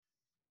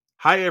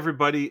Hi,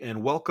 everybody,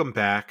 and welcome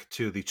back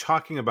to the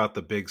Talking About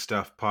the Big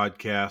Stuff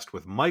podcast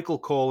with Michael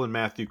Cole and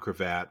Matthew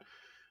Cravat.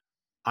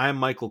 I'm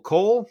Michael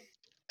Cole.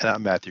 And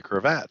I'm Matthew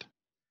Cravat.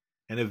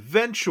 And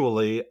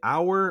eventually,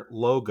 our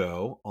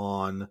logo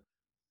on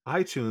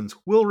iTunes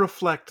will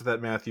reflect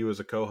that Matthew is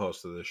a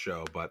co-host of this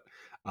show, but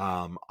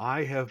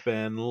I have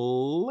been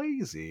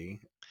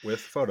lazy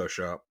with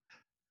Photoshop.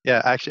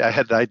 Yeah, actually, I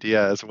had an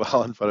idea as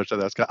well in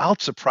Photoshop. I'll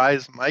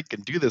surprise Mike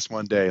and do this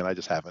one day, and I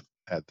just haven't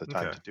had the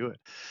time to do it.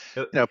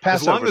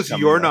 As long as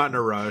you're not in a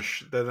and,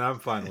 rush, then I'm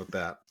fine with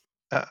that.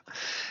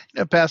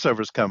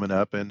 Passover's coming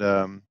up,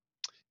 and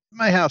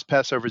my house,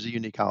 Passover is a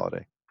unique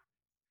holiday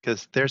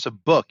because there's a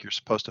book you're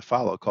supposed to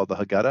follow called the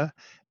Haggadah,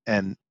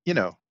 and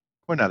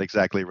we're not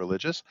exactly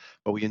religious,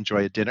 but we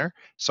enjoy a dinner.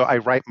 So I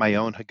write my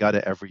own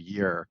Haggadah every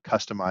year,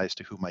 customized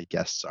to who my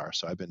guests are.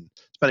 So I've been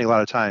spending a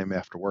lot of time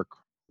after work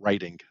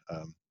writing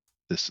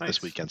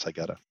this weekend's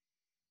Haggadah.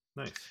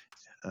 Nice.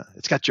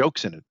 It's got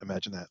jokes in it.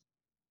 Imagine that.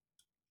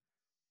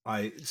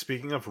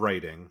 Speaking of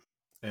writing,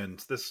 and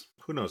this,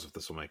 who knows if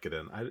this will make it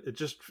in.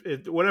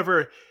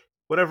 Whatever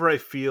I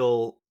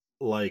feel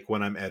like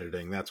when I'm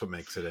editing, that's what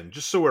makes it in.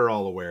 Just so we're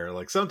all aware.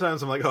 Like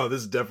sometimes I'm like, oh,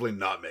 this is definitely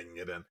not making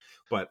it in.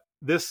 But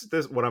this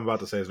what I'm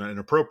about to say is not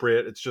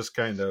inappropriate. It's just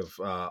kind of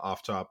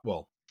off top.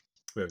 Well,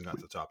 we haven't got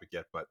to the topic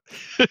yet, but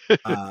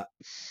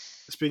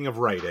speaking of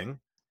writing,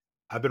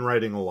 I've been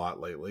writing a lot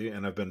lately,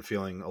 and I've been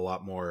feeling a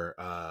lot more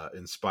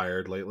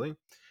inspired lately.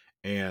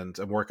 And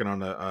I'm working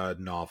on a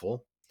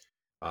novel.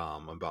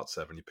 I'm about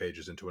 70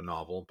 pages into a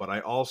novel, but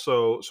I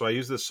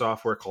use this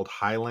software called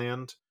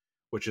Highland,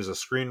 which is a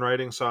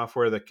screenwriting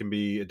software that can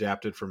be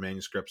adapted for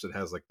manuscripts. It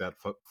has like that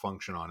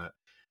function on it.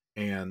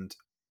 And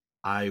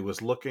I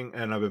was looking,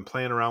 and I've been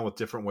playing around with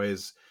different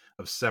ways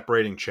of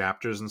separating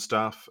chapters and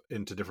stuff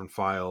into different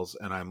files.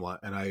 And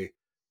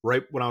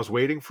right when I was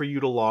waiting for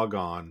you to log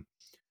on,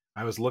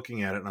 I was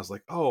looking at it and I was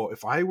like, oh,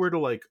 if I were to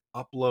like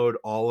upload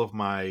all of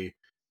my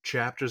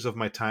chapters of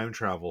my time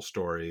travel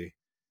story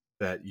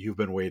that you've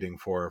been waiting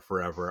for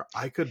forever,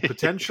 I could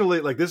potentially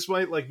like, this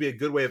might like be a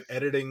good way of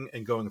editing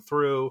and going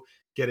through,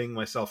 getting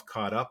myself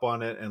caught up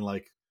on it, and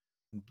like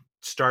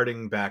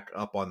starting back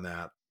up on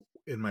that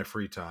in my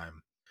free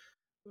time,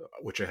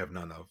 which I have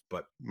none of,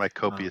 but my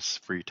copious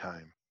free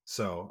time.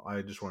 So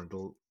I just wanted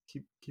to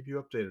keep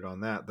you updated on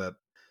that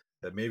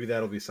maybe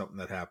that'll be something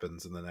that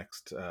happens in the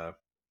next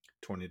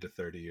 20 to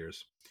 30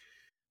 years.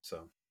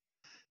 So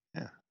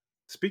yeah.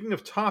 Speaking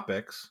of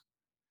topics.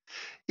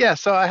 Yeah,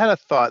 so I had a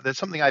thought. That's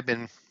something I've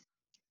been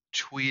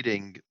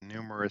tweeting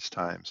numerous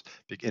times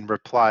in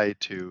reply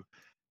to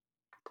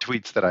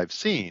tweets that I've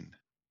seen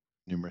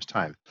numerous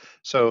times.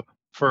 So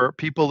for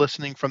people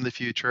listening from the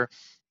future,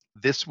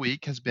 this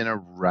week has been a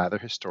rather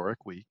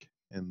historic week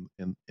in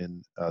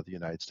the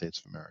United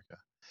States of America,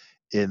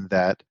 in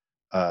that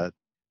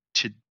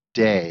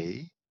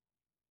today,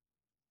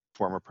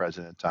 former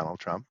President Donald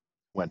Trump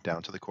went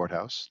down to the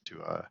courthouse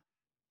to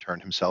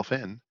turn himself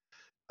in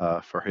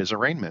for his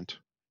arraignment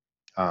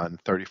on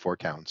 34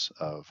 counts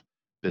of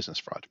business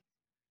fraud.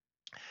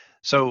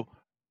 So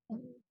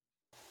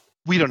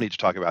we don't need to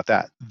talk about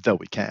that, though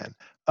we can.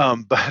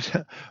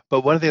 But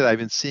one of the things I've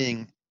been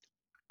seeing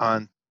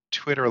on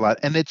Twitter a lot,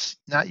 and it's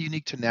not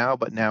unique to now,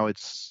 but now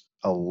it's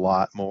a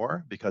lot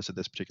more because of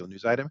this particular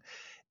news item,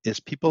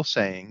 is people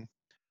saying,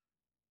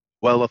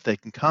 well, if they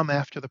can come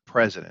after the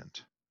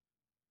president,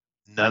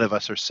 none of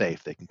us are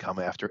safe. They can come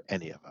after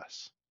any of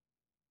us.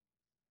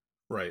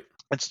 Right.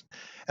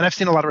 And I've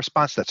seen a lot of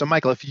response to that. So,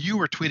 Michael, if you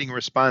were tweeting a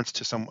response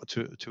to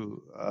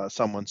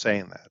someone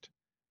saying that,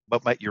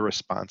 what might your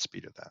response be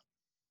to that?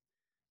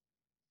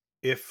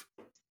 If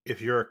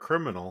you're a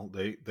criminal,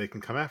 they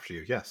can come after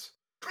you. Yes.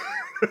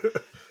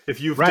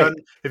 If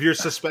you're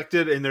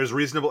suspected and there's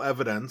reasonable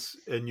evidence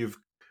and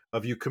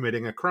of you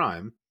committing a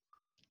crime,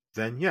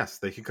 then yes,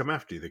 they can come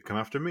after you. They come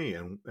after me,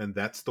 and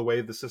that's the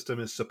way the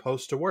system is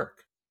supposed to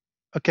work.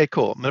 Okay,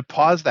 cool. I'm going to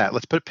pause that.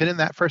 Let's put a pin in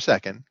that for a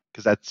second,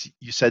 because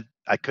you said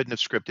I couldn't have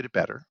scripted it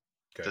better.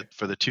 Okay.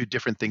 For the two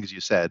different things you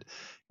said.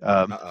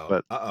 But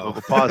we'll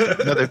pause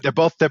that. No,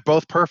 they're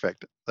both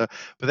perfect. But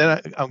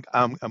then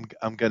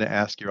I'm going to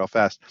ask you real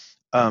fast.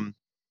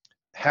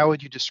 How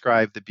would you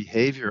describe the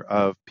behavior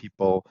of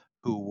people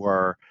who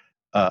were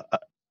a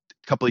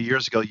couple of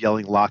years ago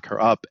yelling "lock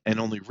her up" and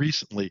only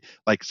recently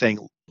like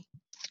saying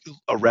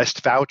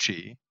 "arrest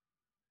Fauci,"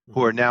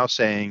 who are now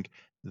saying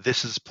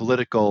this is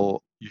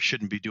political, you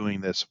shouldn't be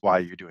doing this, why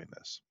are you doing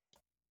this?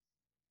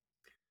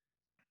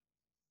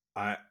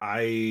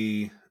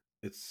 I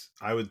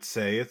would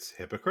say it's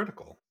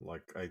hypocritical.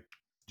 Like I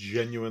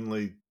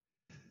genuinely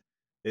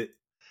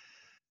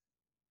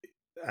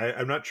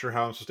I'm not sure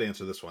how I'm supposed to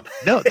answer this one.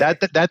 No,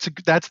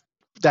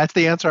 that's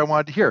the answer I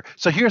wanted to hear.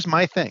 So here's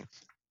my thing.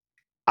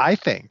 I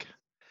think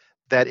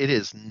that it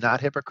is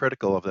not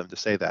hypocritical of them to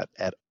say that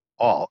at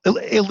all,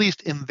 at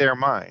least in their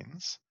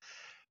minds,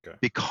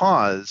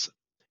 because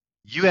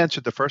you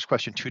answered the first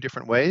question two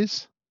different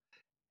ways,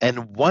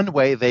 and one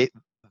way they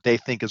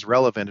think is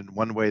relevant and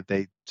one way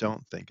they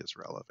don't think is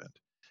relevant.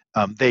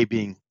 They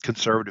being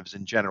conservatives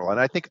in general. And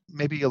I think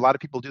maybe a lot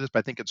of people do this, but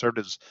I think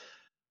conservatives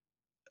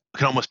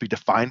can almost be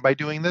defined by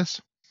doing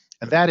this.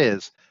 And that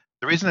is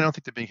the reason I don't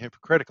think they're being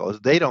hypocritical is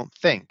they don't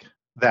think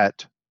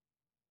that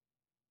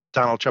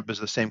Donald Trump is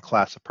the same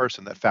class of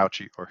person that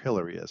Fauci or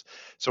Hillary is.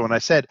 So when I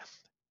said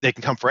they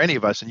can come for any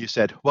of us, and you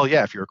said, well,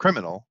 yeah, if you're a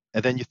criminal,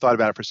 and then you thought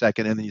about it for a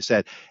second, and then you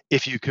said,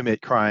 if you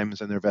commit crimes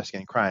and they're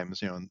investigating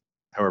crimes,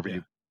 however Yeah.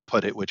 you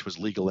put it, which was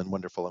legal and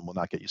wonderful and will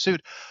not get you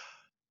sued.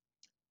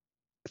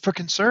 For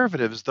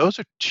conservatives, those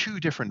are two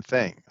different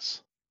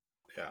things.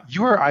 Yeah.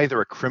 You are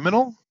either a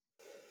criminal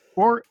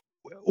or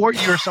or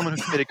you're someone who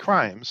committed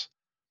crimes.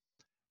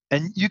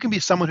 And you can be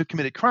someone who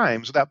committed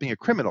crimes without being a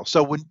criminal.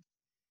 So when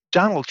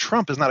Donald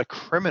Trump is not a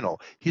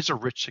criminal, he's a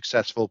rich,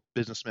 successful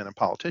businessman and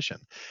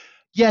politician.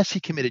 Yes, he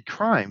committed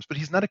crimes, but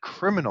he's not a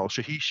criminal,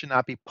 so he should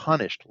not be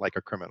punished like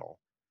a criminal.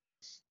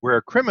 Where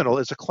a criminal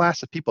is a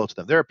class of people to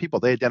them. There are people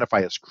they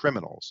identify as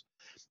criminals.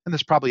 And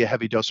there's probably a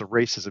heavy dose of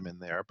racism in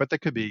there, but there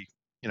could be,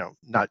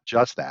 not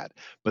just that.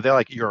 But they're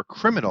like, you're a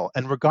criminal,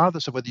 and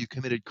regardless of whether you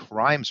committed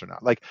crimes or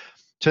not, like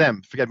to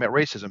them, forget about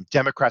racism,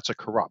 Democrats are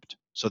corrupt.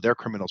 So they're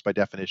criminals by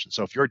definition.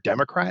 So if you're a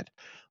Democrat,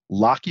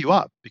 lock you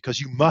up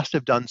because you must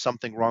have done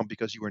something wrong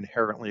because you were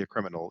inherently a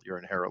criminal, you're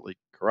inherently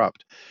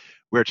corrupt.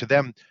 Where to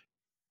them,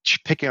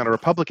 picking on a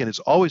Republican is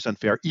always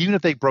unfair, even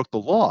if they broke the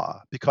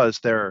law, because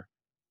they're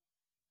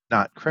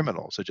not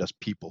criminals. They're just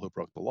people who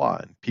broke the law,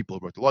 and people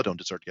who broke the law don't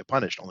deserve to get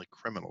punished. Only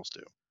criminals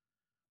do.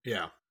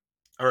 Yeah.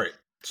 All right.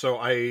 So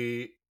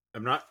I'm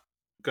not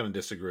going to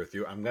disagree with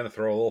you. I'm going to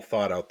throw a little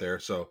thought out there.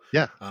 So,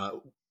 Yeah, uh,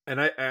 and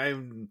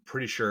I'm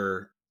pretty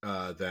sure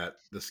that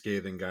the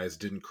scathing guys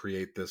didn't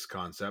create this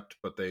concept,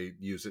 but they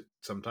use it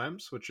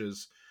sometimes, which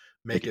is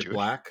make make it it Jewish.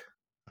 black.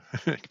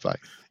 Fine.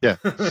 Yeah,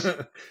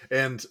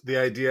 And the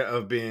idea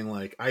of being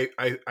like,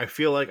 I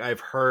feel like I've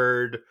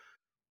heard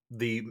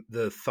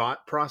the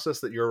thought process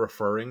that you're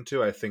referring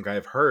to. I think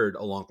I've heard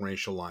along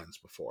racial lines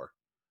before,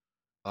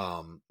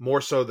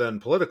 more so than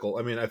political.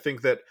 I mean, I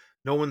think that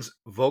no one's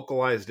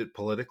vocalized it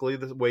politically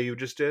the way you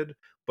just did,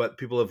 but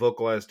people have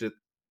vocalized it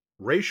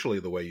racially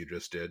the way you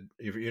just did.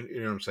 You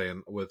know what I'm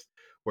saying? With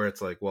where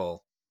it's like,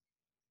 well,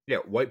 yeah,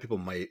 white people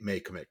may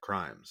commit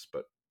crimes,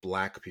 but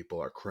black people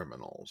are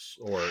criminals,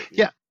 or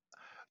yeah,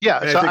 yeah.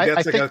 and I So think I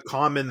that's like think a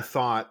common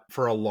thought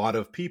for a lot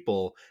of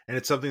people, and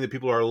it's something that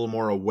people are a little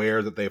more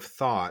aware that they've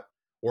thought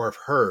or have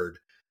heard.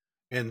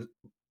 And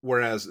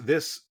whereas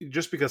this,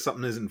 just because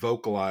something isn't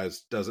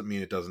vocalized doesn't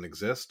mean it doesn't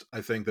exist.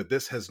 I think that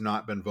this has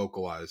not been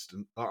vocalized,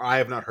 or I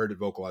have not heard it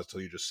vocalized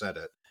till you just said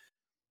it,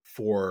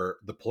 for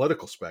the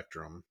political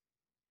spectrum.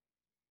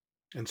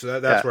 And so yeah,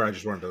 that's where I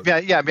just wanted to.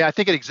 yeah. I mean, I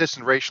think it exists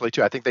in racially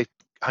too. I think they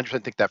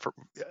 100% think that for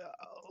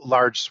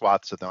large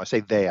swaths of them. I say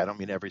they. I don't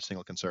mean every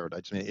single conservative.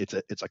 I just mean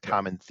it's a Yep.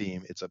 common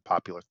theme. It's a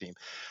popular theme.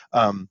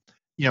 Um,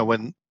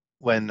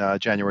 when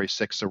January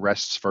 6th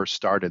arrests first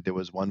started, there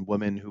was one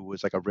woman who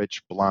was like a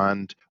rich,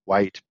 blonde,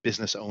 white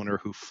business owner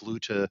who flew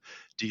to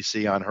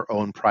DC on her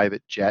own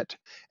private jet.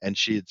 And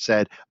she had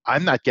said,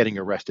 I'm not getting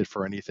arrested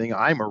for anything.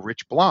 I'm a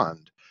rich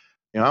blonde.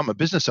 I'm a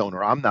business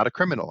owner. I'm not a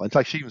criminal. It's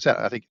like she even said,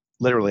 I think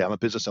literally, I'm a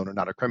business owner,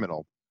 not a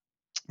criminal.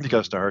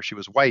 Because Mm-hmm. to her, she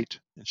was white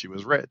and she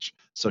was rich.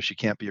 So she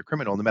can't be a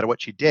criminal no matter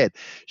what she did.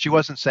 She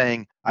wasn't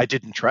saying, I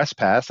didn't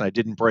trespass and I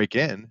didn't break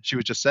in. She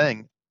was just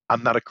saying,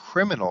 I'm not a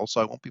criminal,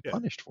 so I won't be Yeah.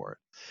 punished for it.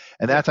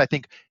 And Yeah. that's, I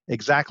think,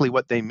 exactly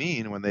what they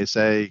mean when they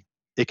say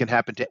it can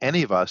happen to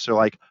any of us. They're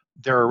like,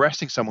 they're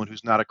arresting someone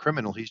who's not a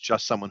criminal. He's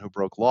just someone who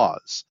broke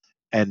laws.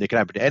 And it can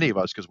happen to any of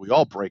us because we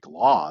all break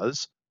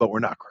laws, but we're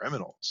not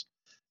criminals.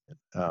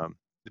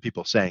 The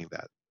people saying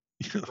that.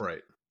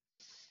 Right.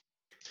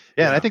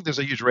 Yeah, and I Yeah. think there's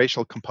a huge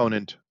racial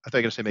component. I thought you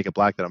were going to say make it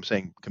black. That I'm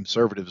saying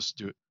conservatives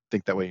do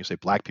think that way. You say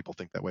black people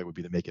think that way would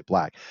be to make it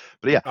black.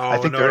 But yeah, I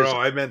Oh think no, there no, is.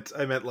 I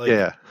meant like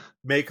Yeah,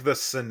 make the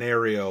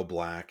scenario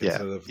black yeah,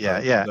 instead of yeah,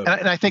 the yeah. the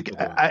And I think people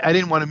doing it. I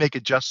didn't want to make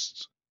it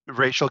just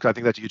racial because I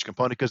think that's a huge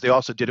component because they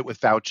also did it with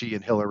Fauci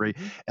and Hillary.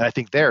 Mhm. And I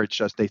think there it's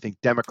just they think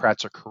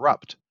Democrats are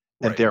corrupt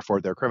and Right.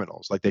 therefore they're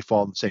criminals. Like they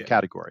fall in the same Yeah.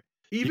 category.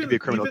 You can be Even a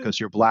criminal even because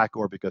you're black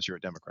or because you're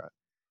a Democrat.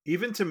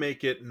 even to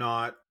make it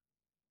not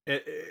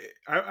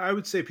I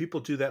would say people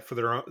do that for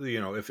their own.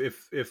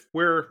 If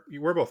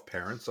we're both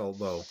parents,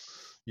 although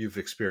you've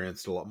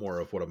experienced a lot more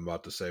of what I'm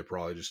about to say,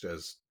 probably just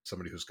as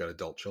somebody who's got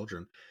adult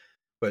children.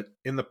 But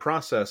in the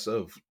process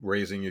of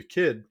raising your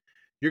kid,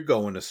 you're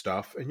going to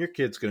stuff, and your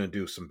kid's going to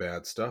do some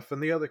bad stuff,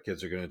 and the other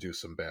kids are going to do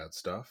some bad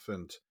stuff.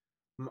 And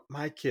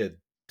my kid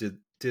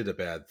did a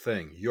bad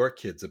thing. Your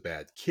kid's a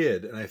bad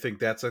kid, and I think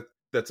that's a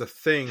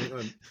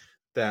thing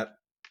that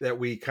that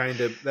we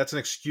kind of that's an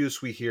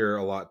excuse we hear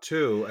a lot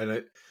too,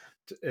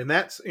 and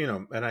that's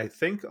and I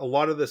think a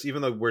lot of this,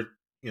 even though we're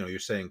you're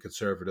saying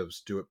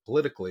conservatives do it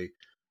politically,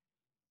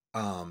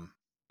 um,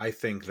 I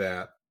think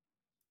that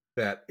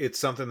it's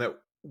something that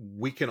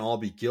we can all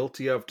be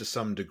guilty of to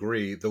some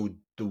degree, though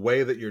the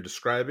way that you're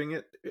describing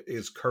it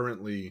is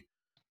currently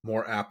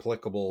more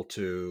applicable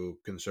to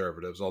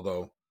conservatives,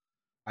 although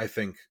I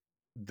think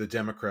the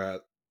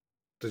democrat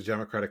the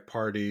Democratic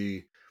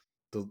Party,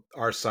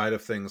 our side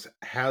of things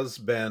has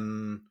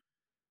been,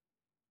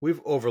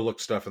 we've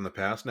overlooked stuff in the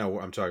past. Now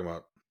I'm talking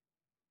about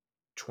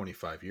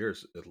 25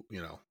 years,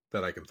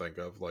 that I can think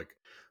of. Like,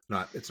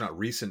 it's not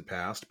recent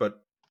past,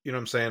 but you know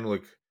what I'm saying?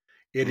 Like,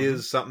 it Hmm.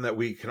 is something that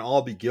we can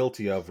all be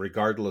guilty of,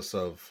 regardless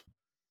of,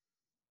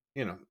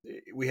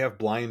 we have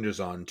blinders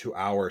on to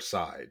our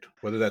side,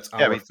 whether that's Yeah,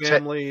 I our mean,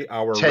 family,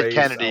 our Ted race,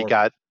 Kennedy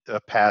got a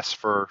pass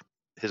for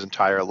his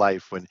entire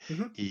life when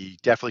Mhm, he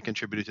definitely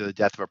contributed to the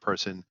death of a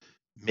person.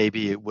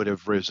 Maybe it would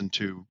have risen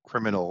to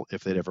criminal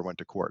if they'd ever went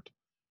to court,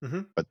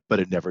 mhm. but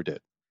it never did.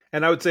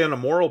 And I would say on a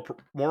moral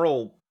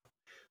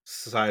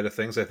side of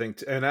things, I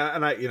think, and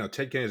I,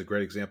 Ted Kennedy is a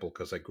great example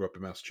because I grew up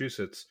in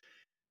Massachusetts.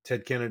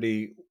 Ted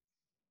Kennedy,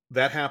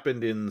 that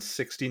happened in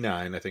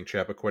 '69. I think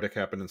Chappaquiddick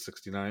happened in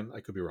 '69.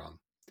 I could be wrong,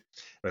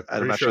 but I'm I'm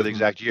pretty not sure sure it the was.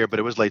 exact year, but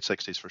it was late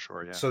 '60s for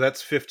sure. Yeah. So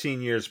that's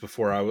 15 years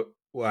before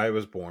I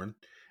was born,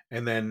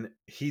 and then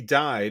he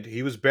died.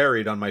 He was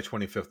buried on my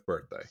 25th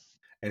birthday,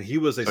 and he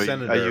was a So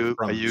senator are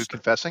from you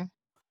confessing?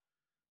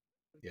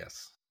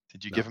 yes,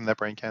 Did you give no. him that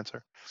brain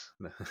cancer?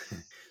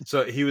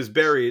 So he was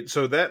buried.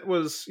 So that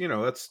was,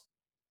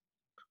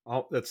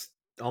 that's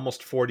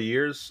almost 40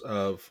 years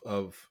of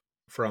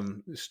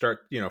from start,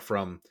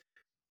 from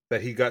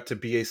that he got to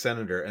be a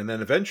senator, and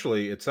then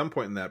eventually at some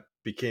point in that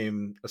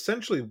became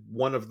essentially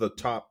one of the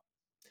top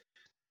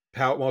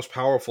most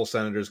powerful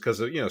senators because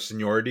of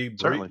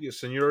Certainly.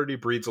 seniority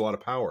breeds a lot of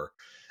power.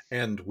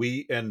 And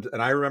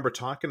I remember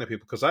talking to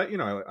people because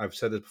I've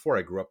said this before,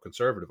 I grew up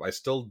conservative. I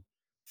still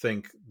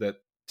think that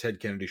Ted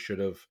Kennedy should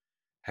have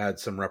had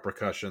some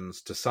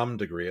repercussions to some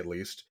degree at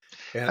least.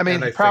 I mean,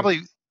 And he I think, probably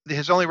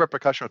his only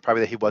repercussion was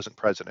probably that he wasn't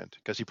president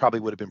because he probably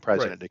would have been right,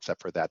 president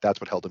except for that. That's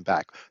what held him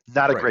back.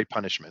 Not a right, great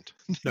punishment.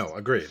 no,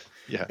 agreed.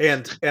 Yeah.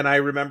 And I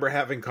remember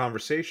having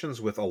conversations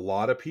with a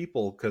lot of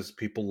people because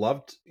people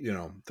loved,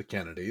 the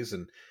Kennedys,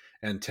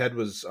 and Ted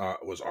was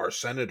our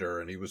senator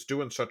and he was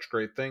doing such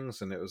great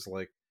things, and it was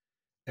like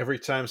every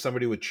time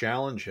somebody would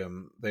challenge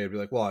him, they'd be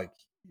like, "Well, I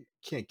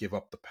can't give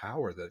up the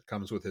power that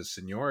comes with his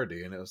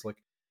seniority." And it was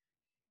like,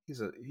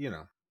 he's a,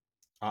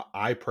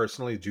 I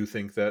personally do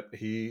think that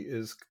he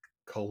is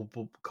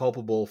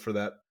culpable for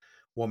that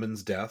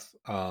woman's death.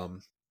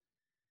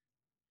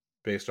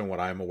 Based on what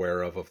I'm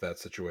aware of that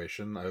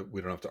situation,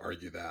 we don't have to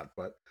argue that,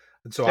 but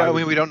and so Yeah, I I mean,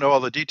 would, we don't know all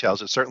the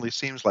details. It certainly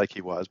seems like he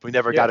was. We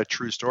never yeah, got a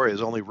true story. It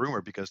was only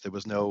rumor because there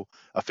was no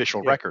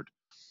official yeah, record.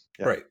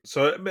 Yeah. right.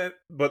 So,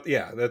 but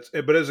yeah,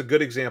 but as a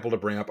good example to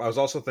bring up, I was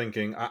also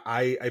thinking,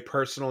 I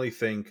personally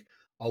think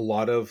a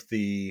lot of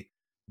the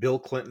Bill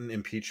Clinton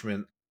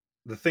impeachment,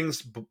 the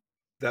things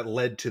that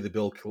led to the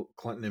Bill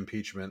Clinton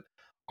impeachment,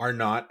 are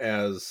not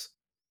as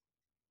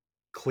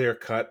clear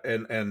cut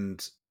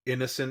and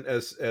innocent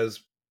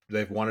as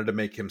they've wanted to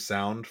make him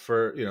sound.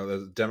 For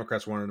the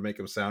Democrats wanted to make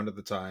him sound at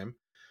the time.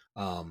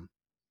 Um,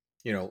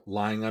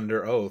 lying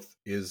under oath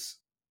is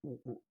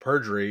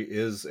perjury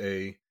is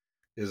a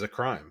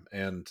crime,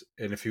 and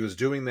if he was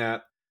doing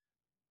that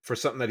for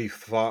something that he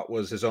thought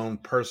was his own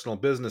personal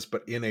business,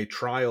 but in a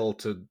trial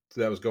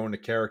that was going to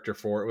character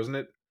for, wasn't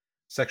it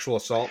sexual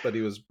assault that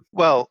he was?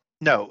 Well,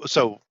 no.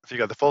 So if you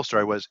got the full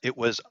story, he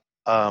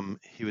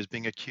was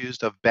being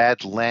accused of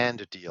bad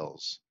land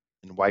deals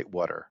in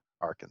Whitewater,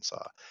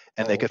 Arkansas,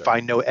 and they Oh, could okay,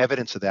 find no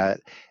evidence of that.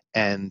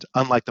 And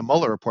unlike the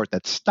Mueller report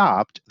that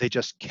stopped, they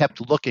just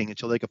kept looking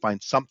until they could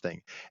find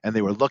something. And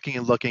they were looking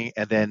and looking,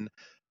 and then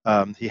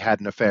he had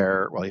an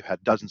affair. Well, he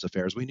had dozens of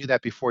affairs. We knew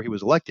that before he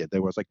was elected.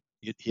 There was like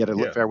he had an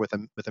yeah, affair with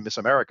a Miss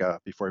America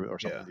before or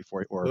something yeah.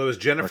 before Well, there was or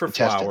a Jennifer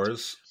contestant.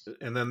 Flowers,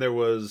 and then there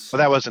was, Well,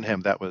 that wasn't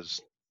him. That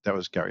was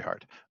Gary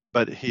Hart.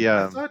 But I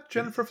thought he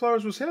Jennifer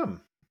Flowers was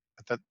him.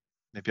 I thought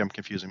maybe I'm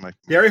confusing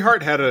Gary my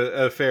Hart had an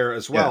affair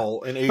as yeah.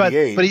 well in But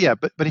 '88. yeah,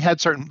 but he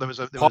had certain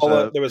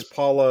Paula, there was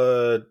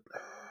Paula.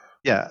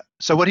 yeah.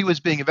 So what he was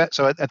being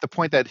so at the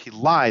point that he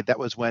lied, that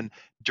was when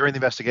during the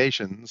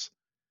investigations,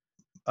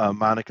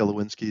 Monica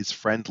Lewinsky's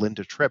friend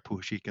Linda Tripp,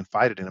 who she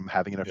confided in him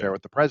having an Yeah. affair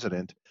with the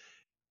president,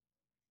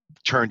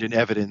 turned in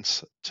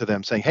evidence to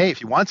them saying, "Hey,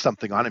 if you want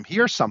something on him,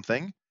 here's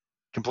something."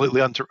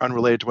 Completely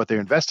unrelated to what they're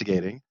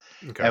investigating.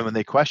 Okay. And when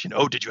they questioned,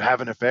 "Oh, did you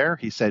have an affair?"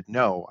 He said,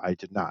 "No, I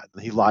did not."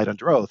 And he lied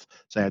under oath,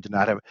 saying, "I did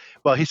not have."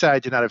 Well, he said, "I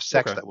did not have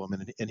sex with Okay. that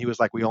woman," and he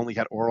was like, "We only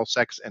had oral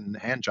sex and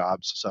hand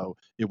jobs, so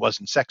it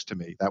wasn't sex to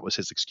me." That was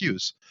his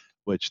excuse,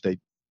 which they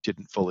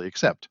didn't fully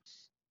accept.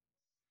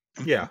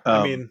 Yeah. I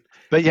Um, mean,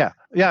 but yeah,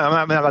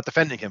 I'm not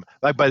defending him,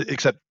 but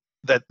except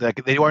that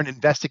they weren't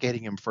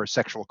investigating him for a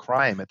sexual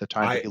crime at the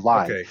time that he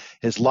lied. okay.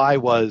 His lie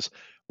was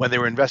when they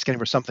were investigating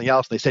for something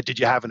else. They said, "Did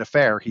you have an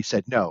affair?" He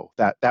said, "No."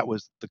 That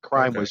was the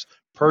crime Okay. was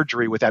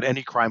perjury without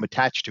any crime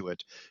attached to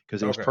it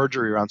because it was Okay.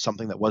 perjury around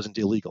something that wasn't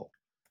illegal.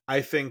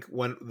 I think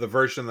when the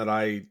version that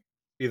I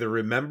either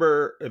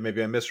remember, and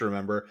maybe I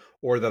misremember,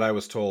 or that I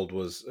was told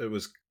was it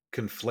was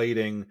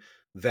conflating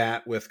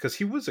that with, because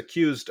he was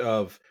accused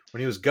of, when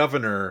he was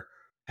governor,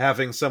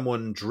 having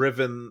someone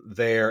driven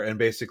there and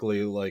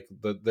basically like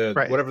the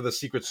Right. whatever the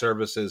Secret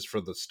Service is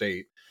for the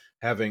state,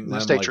 having The them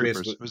state like troopers.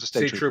 basically It was the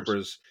state state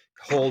troopers. troopers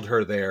hold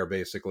her there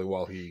basically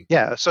while he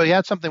Yeah. So he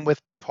had something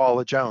with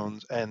Paula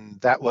Jones, and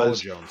that Paula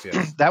was Jones,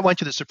 yes. that went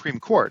to the Supreme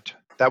Court.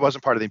 that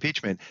wasn't part of the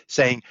impeachment,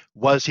 saying,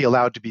 was he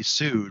allowed to be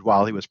sued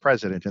while he was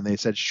president? And they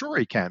said, sure,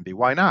 he can be.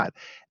 Why not?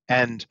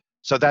 And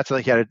so that's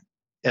like he had,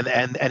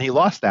 and he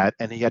lost that,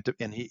 and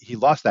he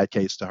lost that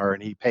case to her,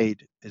 and he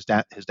paid his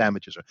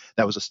damages.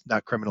 That was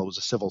not criminal; it was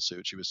a civil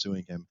suit. She was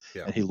suing him,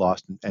 Yeah. and he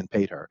lost and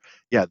paid her.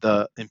 Yeah,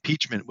 the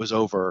impeachment was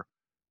over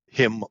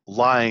him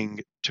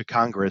lying to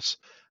Congress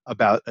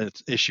about an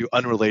issue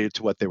unrelated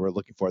to what they were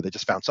looking for. They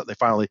just found something. They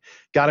finally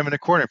got him in a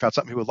corner and found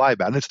something he would lie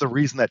about. And it's the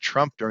reason that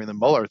Trump, during the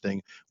Mueller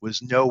thing,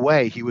 was no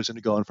way he was going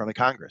to go in front of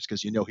Congress,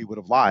 because he would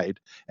have lied,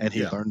 and he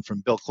Yeah. learned from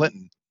Bill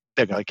Clinton,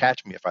 they're going to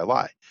catch me if I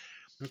lie.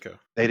 Okay.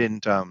 They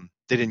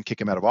didn't kick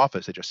him out of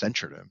office. They just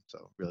censured him.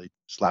 So really,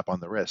 slap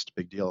on the wrist,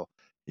 big deal.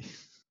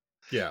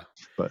 Yeah.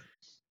 But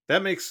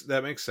That makes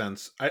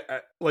sense.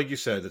 I like you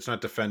said, it's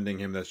not defending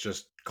him. That's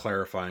just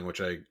clarifying,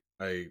 which I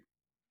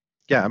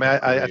yeah, I mean,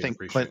 really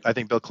appreciate. I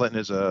think Bill Clinton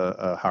is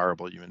a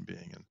horrible human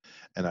being,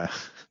 and I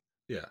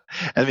Yeah.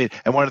 I mean,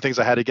 and one of the things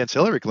I had against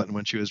Hillary Clinton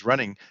when she was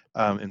running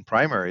in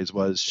primaries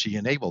was she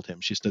enabled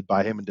him. She stood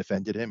by him and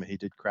defended him, and he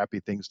did crappy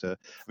things to. I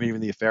mean,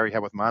 even the affair he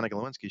had with Monica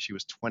Lewinsky, she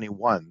was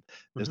 21.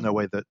 There's Hmm. no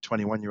way that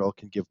 21-year-old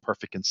can give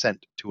perfect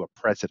consent to a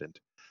president.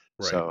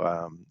 Right.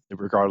 So,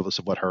 regardless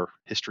of what her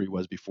history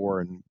was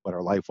before and what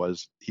her life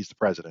was, he's the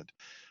president.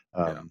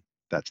 Yeah.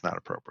 That's not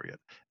appropriate.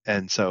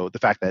 And so the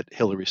fact that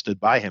Hillary stood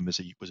by him was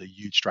a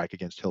huge strike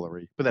against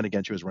Hillary. But then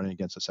again, she was running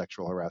against a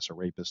sexual harasser,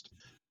 rapist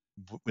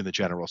in the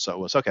general. So it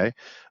was okay,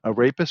 a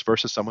rapist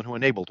versus someone who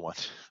enabled one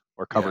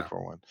or covered Yeah.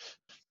 for one.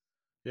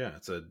 Yeah.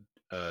 It's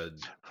a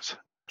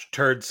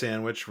turd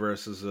sandwich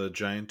versus a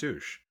giant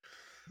douche.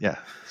 Yeah,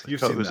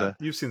 You've seen that.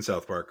 You've seen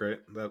South Park, right?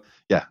 That.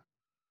 Yeah.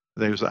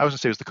 I was gonna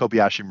say it was the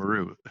Kobayashi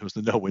Maru. It was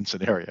the no-win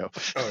scenario.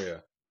 Oh yeah.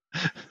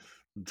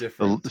 The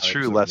Different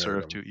true types of lesser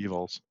of nerdum. two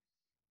evils.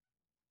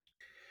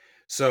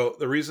 So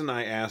the reason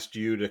I asked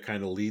you to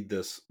kind of lead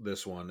this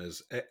one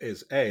is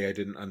I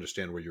didn't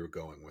understand where you were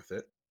going with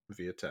it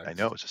via I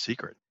know text, it's a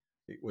secret.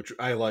 which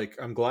I like.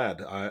 I'm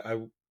glad.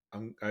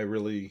 I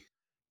really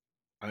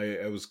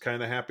I was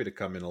kind of happy to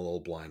come in a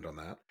little blind on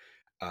that.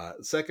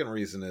 Second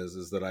reason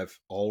is that I've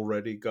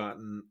already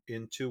gotten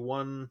into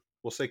one,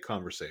 we'll say,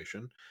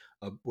 conversation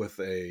with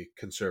a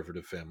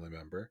conservative family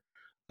member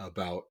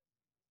about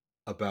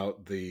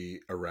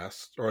the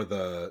arrest or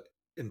the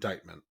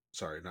indictment.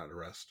 Sorry, not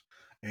arrest.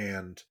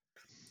 And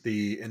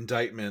the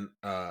indictment,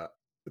 the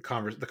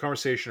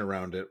conversation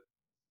around it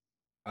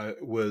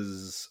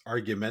was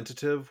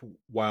argumentative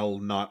while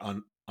not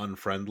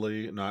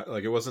unfriendly. Not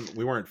like it wasn't.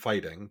 We weren't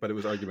fighting, but it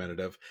was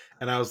argumentative.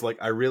 And I was like,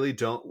 I really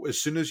don't.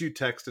 As soon as you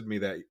texted me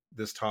that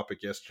this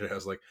topic yesterday, I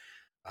was like,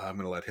 I'm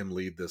going to let him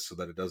lead this so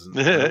that it doesn't.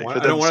 I don't want.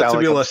 It I don't doesn't want it sound to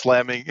be like I'm like.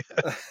 slamming.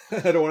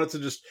 I don't want it to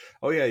just.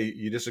 Oh yeah,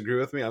 you disagree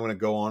with me. I'm going to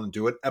go on and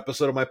do an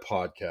episode of my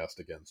podcast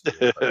against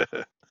you. But,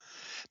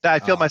 Now I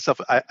feel uh, myself.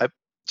 I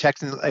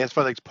texting. It's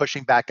probably like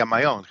pushing back on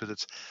my own, because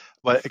it's.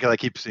 But because I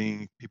keep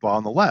seeing people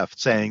on the left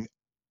saying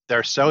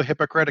they're so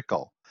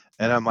hypocritical,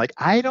 and I'm like,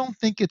 I don't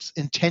think it's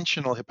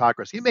intentional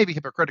hypocrisy. It may be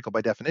hypocritical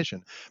by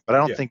definition, but I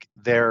don't yeah, think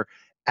they're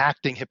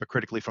acting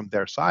hypocritically from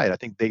their side. I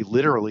think they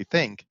literally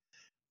think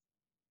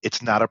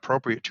it's not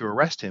appropriate to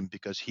arrest him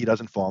because he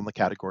doesn't fall in the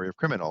category of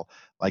criminal.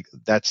 Like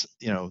that's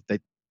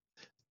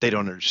they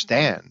don't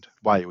understand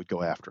why you would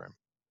go after him.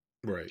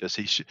 right, Just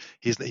he's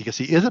because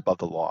he is above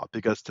the law,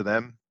 because to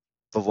them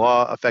the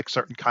law affects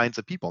certain kinds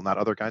of people, not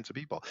other kinds of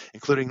people,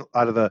 including a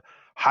lot of the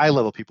high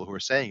level people who are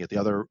saying it, the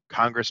other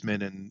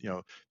congressmen and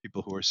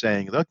people who are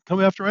saying, look,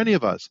 come after any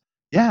of us.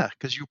 Yeah,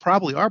 because you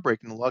probably are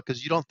breaking the law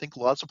because you don't think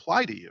laws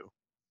apply to you.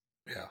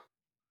 yeah.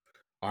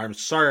 I'm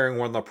saying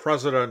when the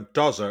president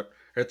does it,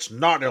 it's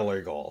not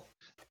illegal.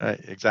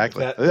 If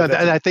Exactly. that if And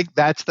that's a I think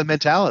that's the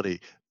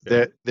mentality.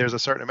 yeah, There's a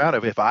certain amount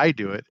of if I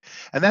do it,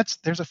 and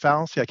there's a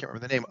fallacy, I can't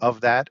remember the name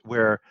of that,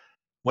 where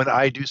when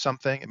I do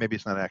something, and maybe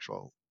it's not an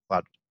actual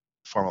loud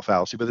formal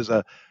fallacy,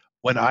 but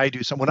when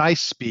I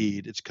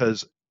speed, it's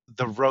because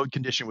the road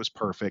condition was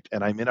perfect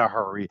and I'm in a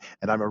hurry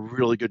and I'm a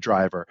really good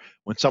driver.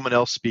 When someone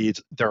else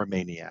speeds, they're a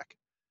maniac.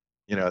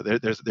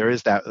 There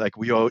is that, like,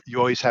 we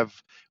always have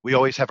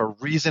a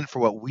reason for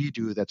what we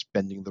do that's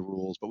bending the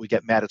rules, but we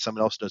get mad at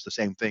someone else who does the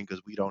same thing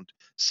because we don't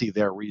see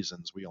their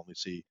reasons. We only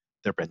see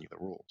they're bending the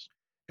rules.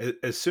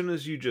 as soon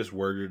as you just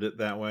worded it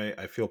that way,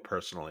 I feel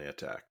personally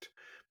attacked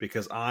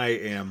because I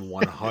am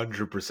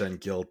 100%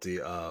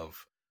 guilty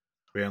of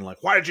being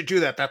like, "Why did you do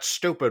that? That's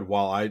stupid."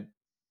 While I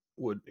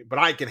would, but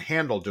I can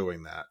handle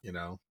doing that.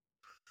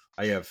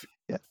 I have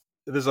Yeah,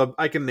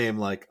 I can name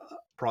like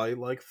probably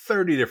like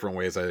 30 different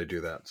ways I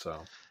do that.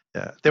 So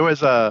yeah. There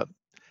was a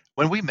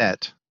When we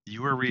met,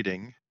 you were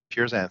reading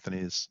Piers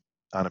Anthony's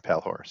On a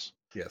Pale Horse.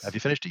 Have yes, you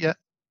finished it yet?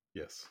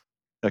 yes,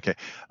 Okay.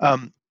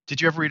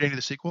 Did you ever read any of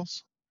the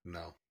sequels?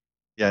 no,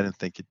 Yeah, I didn't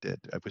think you did.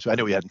 I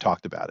know we hadn't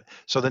talked about it.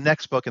 So the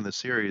next book in the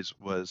series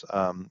was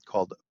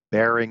called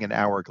Bearing an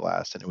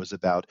Hourglass, and it was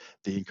about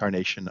the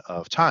incarnation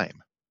of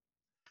time.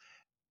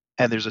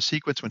 And there's a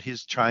sequence when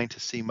he's trying to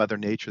see Mother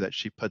Nature that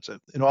she puts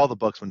in all the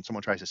books. When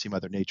someone tries to see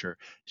Mother Nature,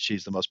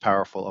 she's the most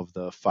powerful of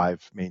the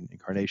five main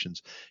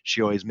incarnations.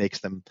 She always makes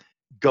them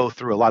go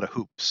through a lot of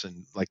hoops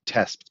and like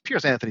tests.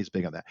 Piers Anthony's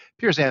big on that.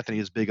 Piers Anthony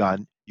is big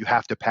on you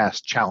have to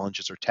pass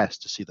challenges or tests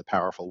to see the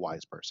powerful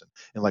wise person,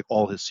 and like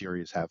all his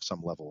series have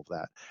some level of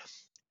that.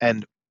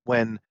 And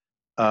when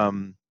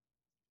um,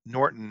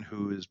 Norton,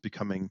 who is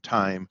becoming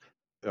time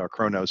or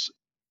Kronos,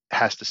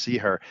 has to see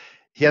her,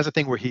 he has a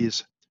thing where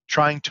he's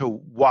trying to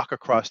walk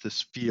across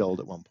this field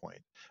at one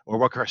point or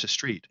walk across the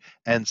street,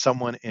 and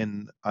someone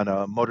in on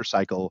a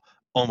motorcycle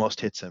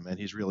almost hits him, and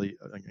he's really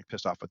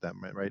pissed off with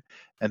them, right?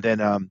 And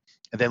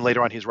then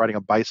later on, he's riding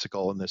a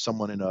bicycle, and there's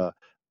someone in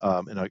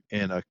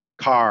a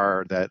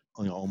car that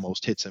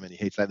almost hits him, and he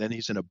hates that. And then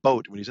he's in a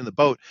boat. When he's in the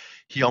boat,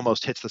 he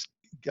almost hits this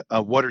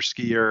water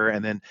skier,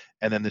 and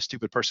then the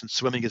stupid person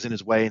swimming is in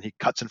his way, and he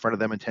cuts in front of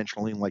them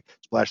intentionally and like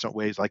splashes out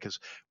waves. Like his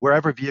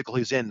wherever vehicle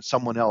he's in,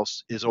 someone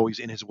else is always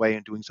in his way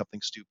and doing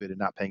something stupid and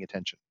not paying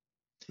attention.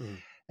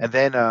 Mm. And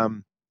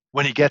then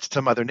when he gets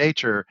to Mother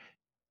Nature,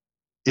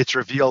 it's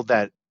revealed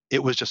that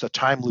it was just a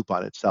time loop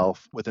on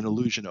itself with an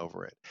illusion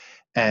over it.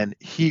 And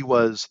he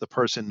was the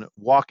person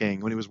walking.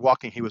 When he was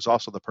walking, he was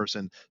also the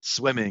person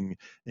swimming.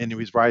 And he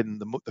was riding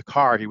the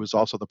car. He was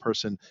also the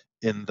person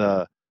in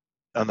the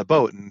on the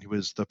boat, and he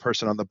was the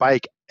person on the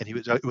bike, and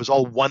it was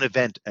all one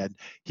event, and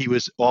he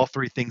was all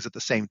three things at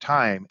the same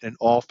time, and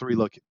all three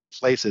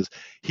places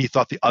he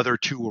thought the other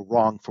two were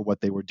wrong for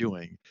what they were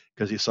doing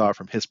because he saw it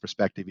from his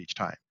perspective each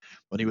time.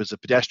 When he was a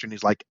pedestrian,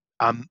 he's like,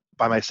 I'm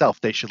by myself,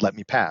 they should let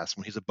me pass.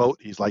 When he's a boat,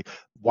 he's like,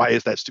 why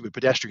is that stupid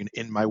pedestrian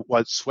in my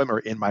swimmer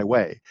in my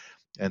way?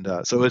 And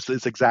so it's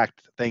this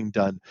exact thing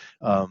done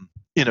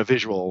in a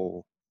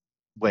visual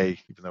way,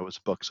 even though it was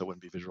a book, so it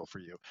wouldn't be visual for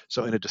you.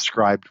 So in a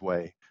described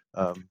way.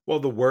 Well,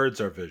 the words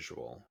are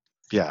visual.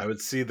 Yeah. I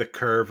would see the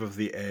curve of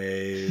the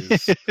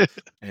A's,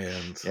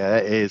 and Yeah,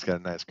 that A's got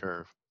a nice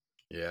curve.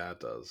 yeah, it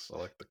does. I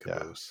like the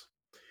Yeah. caboose.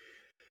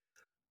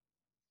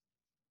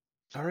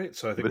 All right,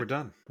 so I think But we're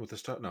done with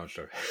this talk. No, I'm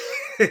joking.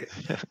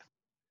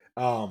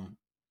 um,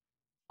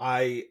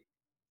 I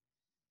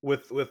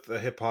with the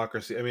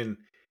hypocrisy. I mean,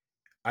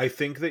 I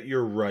think that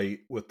you're right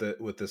with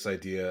this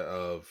idea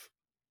of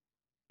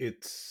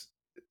it's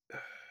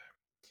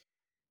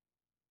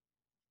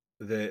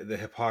the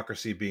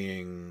hypocrisy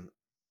being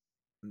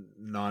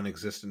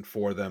non-existent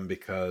for them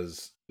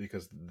because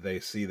they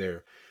see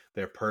their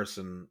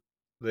person,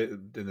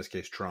 in this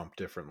case Trump,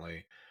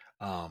 differently.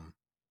 Um,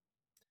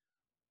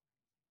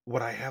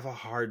 what I have a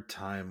hard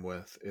time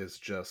with is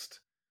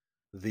just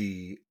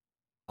the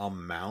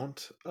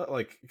amount,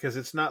 like, because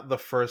it's not the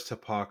first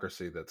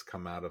hypocrisy that's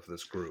come out of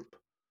this group,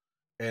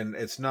 and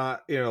it's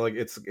not, like,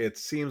 it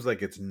seems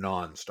like it's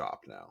nonstop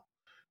now.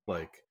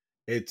 Like,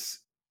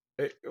 it's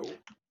it,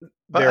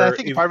 But I there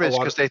think part of it a is lot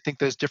because of they think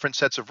there's different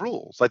sets of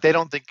rules. Like they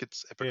don't think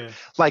it's yeah.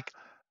 like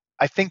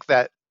I think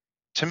that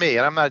to me,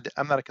 and I'm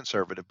not a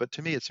conservative, but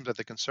to me it seems like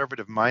the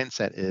conservative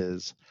mindset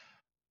is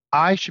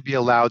I should be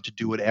allowed to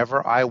do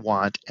whatever I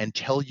want and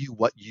tell you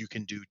what you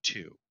can do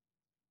too.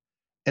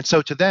 And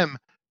so to them,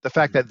 the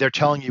fact Mhm. that they're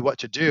telling you what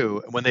to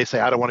do when they say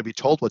I don't want to be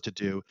told what to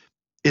do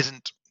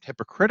isn't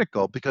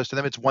hypocritical because to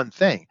them it's one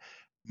thing.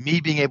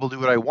 Me being able to do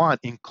what I want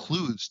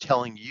includes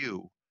telling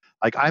you,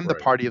 like I'm the Right,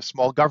 party of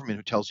small government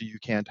who tells you you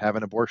can't have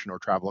an abortion or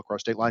travel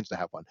across state lines to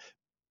have one.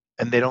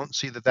 And they don't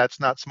see that that's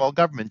not small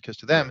government because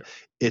to them right.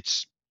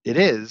 it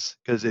is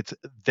because it's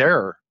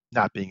they're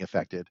not being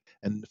affected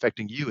and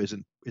affecting you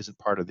isn't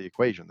part of the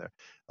equation. They're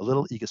a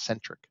little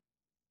egocentric.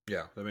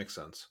 Yeah, that makes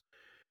sense.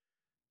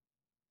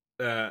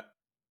 uh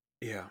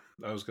yeah,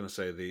 I was gonna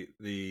say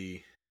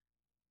the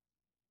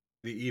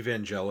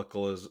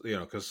evangelical is,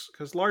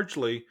 because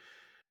largely,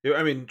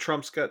 I mean,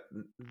 Trump's got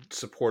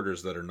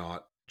supporters that are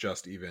not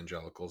just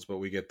evangelicals, but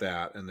we get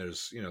that, and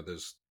there's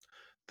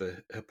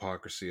the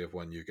hypocrisy of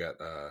when you get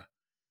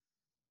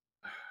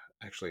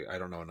actually, I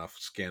don't know enough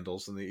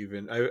scandals in the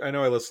even. I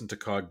know I listened to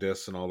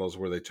Cogdis and all those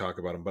where they talk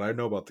about them, but I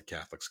know about the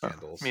Catholic I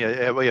scandals.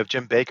 mean, we have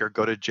Jim Baker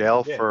go to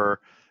jail Yeah,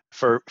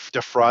 for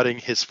defrauding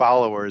his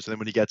followers, and then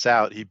when he gets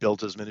out, he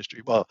builds his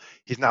ministry. Well,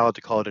 he's not allowed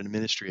to call it a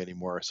ministry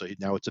anymore, so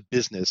now it's a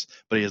business.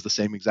 But he has the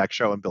same exact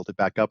show and built it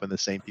back up, and the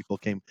same people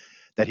came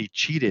that he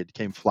cheated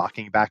came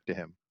flocking back to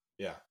him.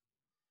 yeah,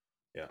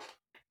 yeah.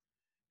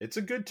 It's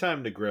a good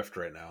time to grift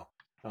right now.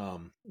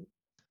 Um,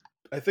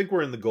 I think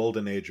we're in the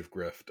golden age of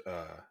grift,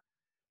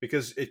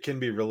 because it can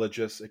be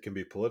religious, it can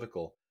be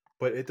political,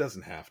 but it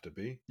doesn't have to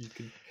be.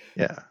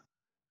 Yeah.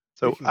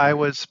 You So can I grift.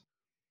 was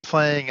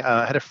playing.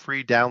 I had a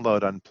free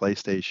download on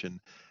PlayStation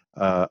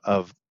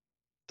of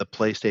the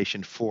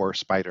PlayStation 4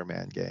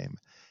 Spider-Man game,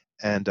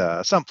 and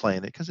so I'm playing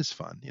it because it's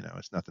fun.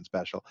 It's nothing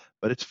special,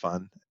 but it's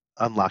fun.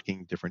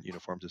 Unlocking different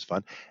uniforms is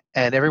fun,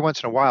 and every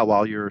once in a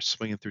while you're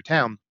swinging through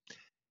town,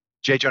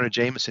 J. Jonah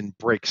Jameson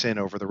breaks in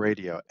over the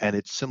radio, and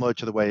it's similar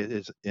to the way it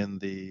is in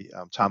the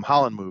Tom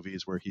Holland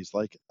movies, where he's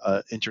like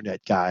an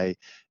internet guy,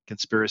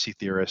 conspiracy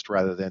theorist,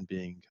 rather than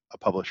being a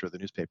publisher of the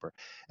newspaper.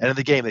 And in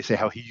the game, they say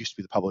how he used to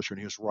be the publisher and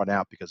he was run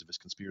out because of his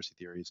conspiracy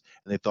theories,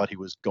 and they thought he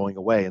was going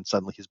away, and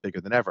suddenly he's bigger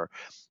than ever.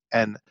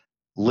 And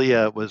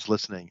Leah was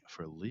listening.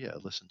 For Leah,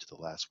 listen to the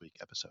last week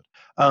episode.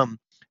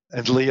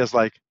 And Leah's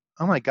like,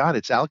 oh my God,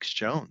 it's Alex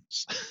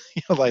Jones.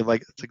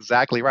 Like it's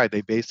exactly right.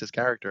 They based his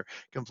character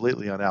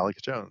completely on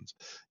Alex Jones.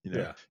 You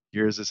know, Yeah.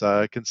 here's this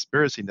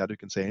conspiracy nut who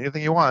can say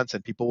anything he wants,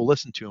 and people will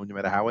listen to him no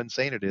matter how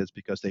insane it is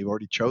because they've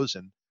already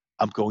chosen.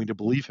 I'm going to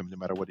believe him no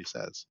matter what he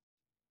says.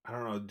 I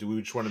don't know. Do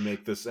we just want to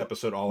make this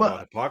episode all Well, about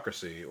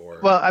hypocrisy,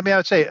 or? well, I mean, I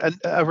would say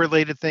a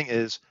related thing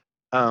is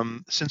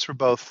since we're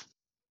both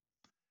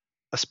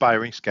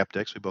aspiring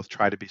skeptics. We both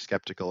try to be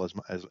skeptical as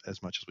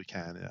much as we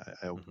can.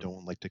 I Mhm.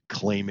 don't like to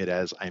claim it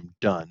as I'm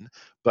done,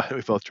 but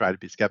we both try to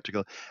be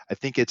skeptical. I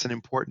think it's an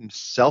important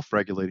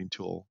self-regulating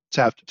tool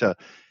to have to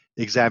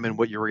examine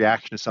what your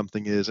reaction to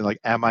something is and like,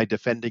 am I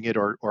defending it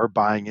or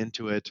buying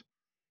into it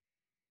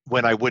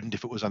when I wouldn't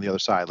if it was on the other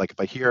side? Like if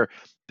I hear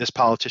this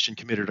politician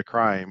committed a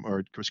crime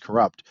or was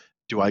corrupt,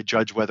 do I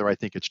judge whether I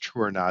think it's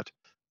true or not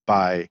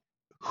by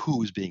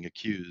who's being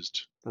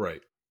accused?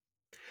 Right.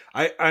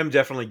 I'm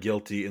definitely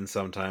guilty in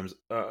some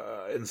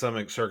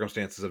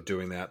circumstances of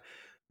doing that.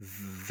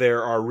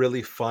 There are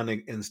really fun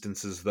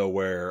instances though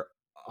where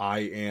I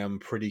am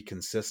pretty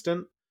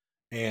consistent,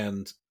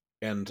 and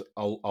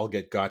I'll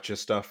get gotcha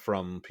stuff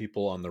from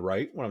people on the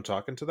right when I'm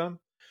talking to them.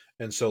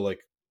 And so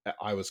like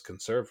I was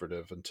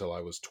conservative until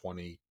I was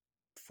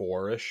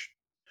 24ish,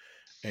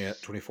 and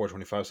 24,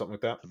 25, something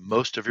like that.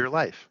 Most of your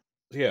life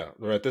Yeah,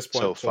 we're at this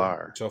so point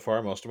far. so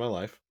far most of my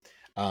life.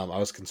 I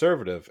was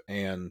conservative,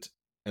 and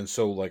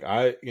so like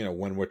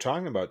when we're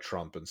talking about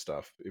Trump and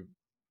stuff,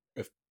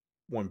 if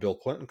when Bill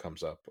Clinton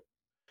comes up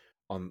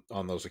on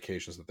those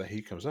occasions that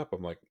he comes up,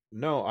 I'm like,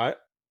 no, I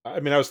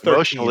mean I was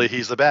Emotionally, 13.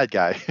 he's the bad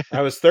guy.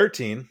 I was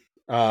 13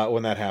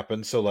 when that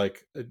happened, so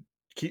like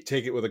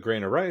take it with a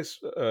grain of rice,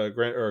 a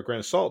grain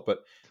of salt,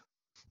 but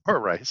Or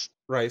rice.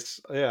 rice,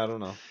 yeah, I don't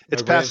know. My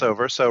It's brain,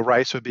 Passover, so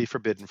rice would be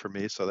forbidden for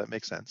me, so that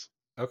makes sense.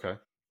 okay.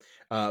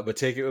 But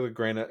take it with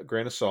a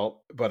grain of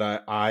salt. But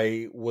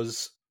I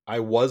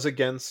was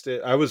against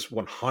it. I was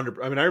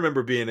 100. I mean, I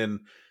remember being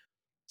in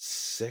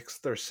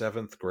sixth or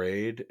seventh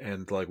grade,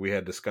 and like we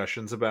had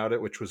discussions about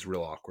it, which was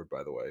real awkward,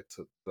 by the way,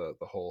 to the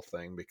whole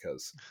thing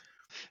because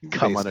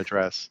Come on basically, a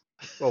dress.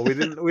 well, we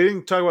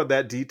didn't talk about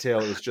that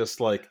detail. It was just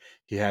like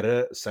he had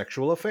a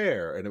sexual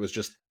affair, and it was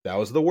just that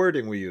was the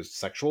wording we used,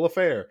 sexual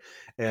affair,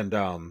 and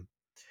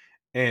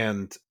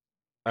and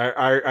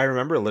I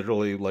remember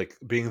literally like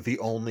being the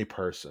only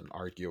person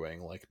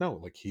arguing like no,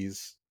 like he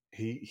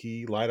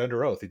lied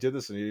under oath, he did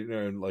this, and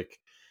and like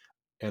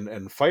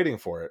and fighting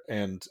for it,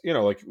 and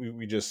like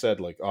we just said,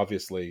 like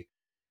obviously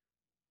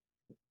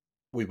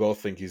we both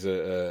think he's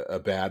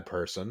a bad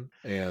person,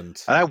 and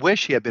And I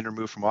wish he had been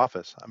removed from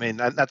office. I mean,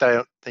 not that I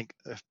don't think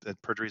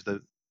that perjury is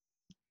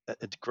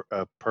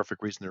a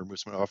perfect reason to remove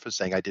someone from office.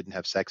 Saying I didn't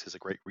have sex is a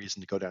great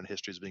reason to go down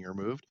history as being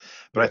removed.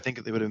 But I right, think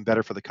it would have been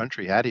better for the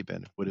country had he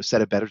been. Would have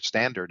set a better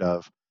standard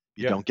of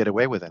you yeah, don't get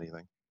away with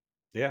anything.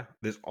 yeah.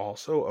 There's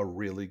also a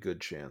really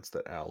good chance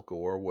that Al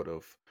Gore would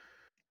have,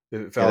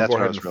 if Yeah, Al that's Gore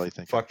what I hadn't was really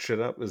thinking. fucked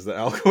shit up, is that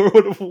Al Gore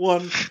would have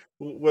won,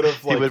 would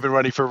have He would have like. been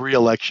running for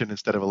re-election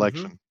instead of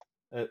Mhm. election.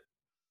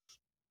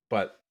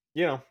 But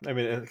I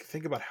mean, and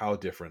think about how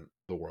different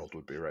the world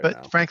would be right But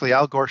now. frankly,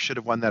 Al Gore should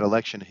have won that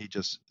election.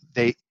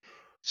 They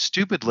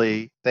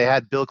stupidly, they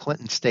had Bill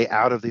Clinton stay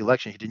out of the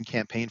election. He didn't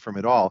campaign for him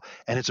at all,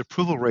 and his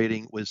approval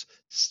rating was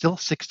still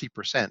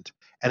 60%.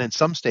 And in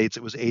some states,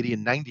 it was 80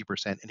 and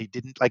 90%. And he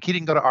didn't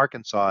go to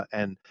Arkansas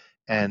and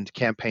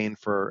campaign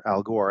for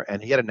Al Gore,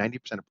 and he had a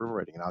 90% approval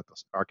rating in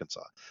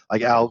Arkansas.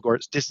 Like Al Gore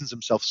distanced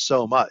himself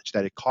so much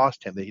that it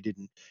cost him that he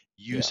didn't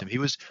use Yeah, him. He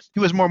was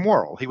more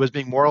moral. He was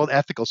being moral and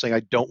ethical, saying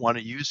I don't want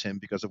to use him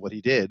because of what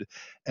he did,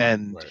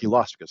 and right, he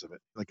lost because of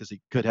it. Like because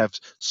he could have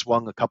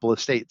swung a couple of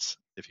states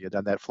if he had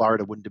done that.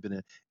 Florida wouldn't have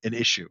been an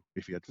issue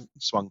if he had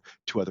swung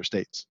two other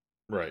states.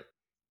 right,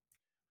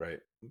 right.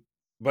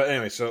 But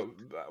anyway, so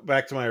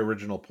back to my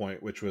original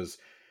point, which was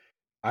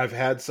I've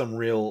had some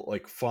real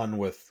like fun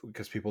with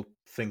because people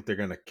think they're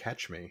gonna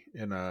catch me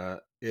in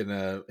a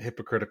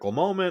hypocritical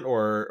moment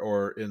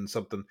or in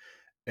something,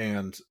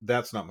 and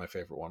that's not my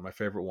favorite one. My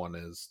favorite one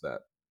is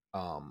that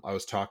I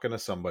was talking to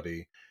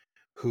somebody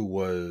who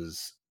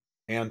was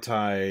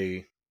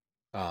anti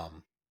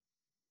um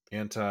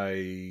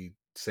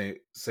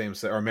same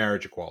or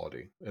marriage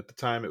equality. At the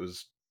time, it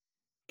was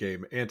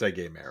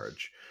anti-gay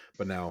marriage,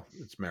 but now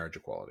it's marriage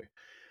equality.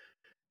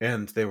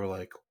 And they were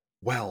like,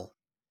 "Well,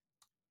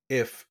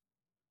 if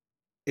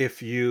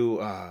if you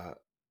uh,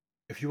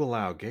 if you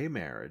allow gay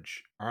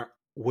marriage, aren't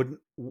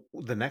wouldn't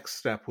the next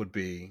step would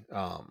be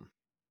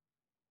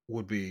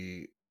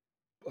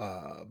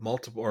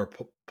multiple or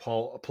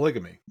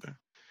polygamy?"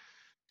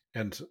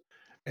 and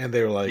and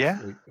they were like,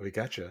 Yeah, we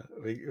gotcha,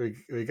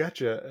 we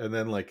gotcha. And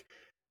then like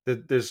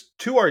there's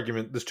two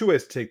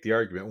ways to take the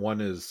argument.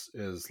 One is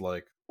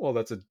like, well,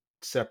 that's a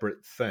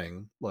separate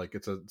thing, like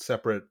it's a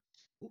separate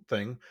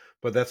thing,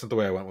 but that's not the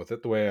way I went with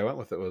it. The way I went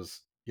with it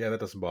was, yeah, that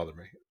doesn't bother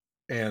me.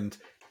 And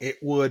it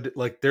would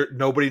like there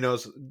nobody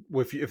knows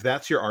if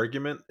that's your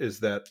argument, is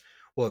that,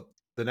 well,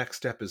 the next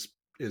step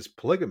is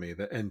polygamy,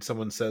 that and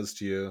someone says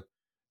to you,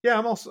 yeah,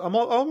 I'm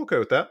okay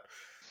with that,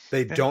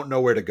 they yeah, don't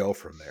know where to go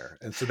from there.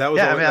 And so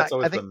yeah. I mean, that's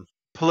I always think been.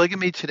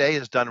 polygamy today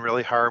is done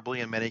really horribly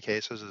in many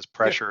cases. There's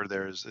Yeah, pressure,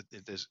 there's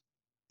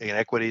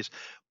inequities.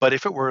 But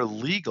if it were a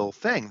legal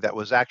thing that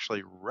was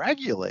actually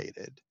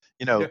regulated,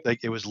 yeah,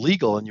 like it was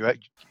legal and it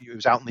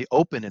was out in the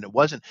open and it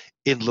wasn't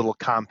in little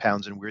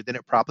compounds and weird, then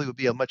it probably would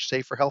be a much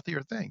safer,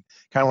 healthier thing.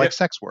 Kind of yeah, like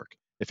sex work.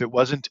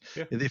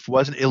 yeah, If it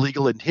wasn't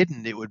illegal and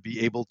hidden, it would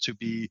be able to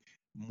be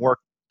more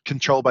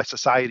controlled by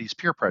society's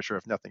peer pressure,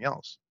 if nothing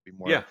else, be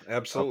more yeah,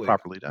 absolutely.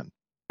 properly done.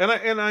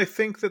 And I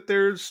think that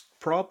there's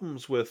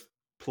problems with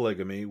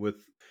polygamy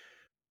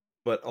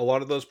but a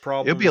lot of those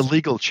It would be a problems,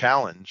 legal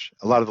challenge.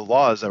 A lot of the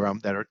laws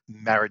around that are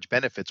marriage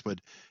benefits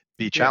would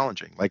be yeah,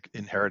 challenging, like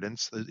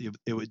inheritance.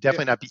 It would yeah.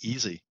 definitely not be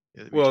easy.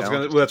 It would be Well,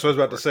 well, challenges to that's what I make was it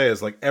about to work. say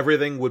is like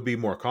everything would be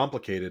more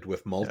complicated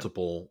with Yeah.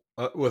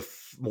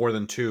 with more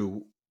than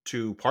two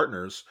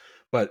partners,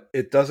 but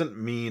it doesn't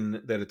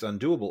mean that it's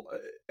undoable.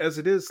 As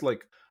it is,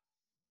 like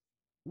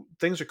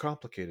things are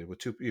complicated with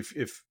two. If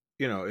if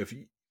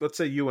let's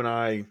say you and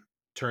I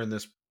turn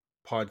this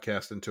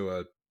podcast into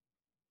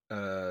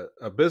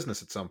a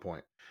business at some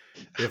point,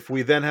 if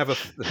we then have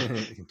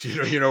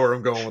you know where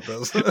I'm going with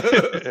this.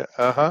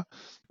 Uh-huh.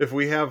 If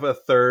we have a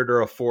third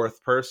or a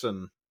fourth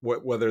person,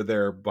 whether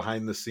they're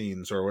behind the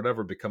scenes or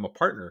whatever, become a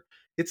partner,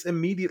 it's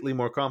immediately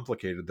more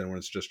complicated than when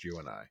it's just you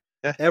and I.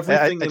 Yeah,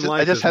 Everything in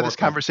I life just is had more this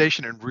complicated.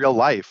 conversation in real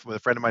life with a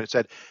friend of mine who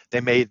said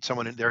they made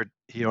someone in there.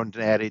 He owned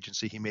an ad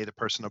agency. He made the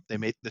person up. They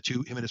made the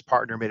two, him and his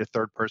partner made a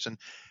third person,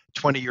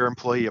 20-year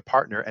employee, a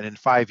partner. And in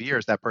 5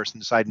 years, that person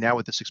decided, now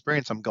with this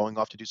experience, I'm going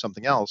off to do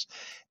something else.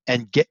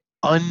 And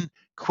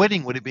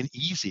unquitting would have been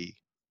easy.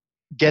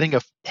 Getting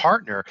a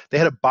partner, they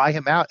had to buy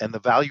him out, and the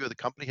value of the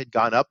company had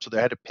gone up. So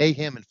they had to pay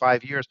him in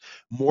 5 years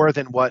more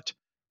than what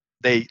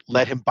they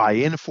let him buy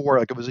in for.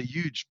 Like it was a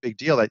huge big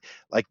deal. And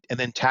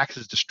then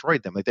taxes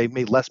destroyed them. Like they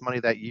made less money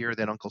that year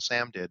than Uncle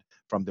Sam did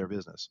from their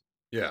business,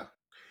 Yeah,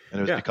 and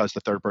it was yeah, because the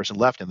third person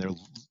left and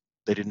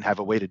they didn't have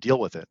a way to deal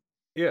with it.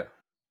 yeah,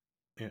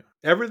 yeah.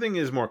 Everything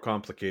is more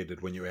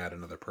complicated when you add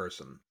another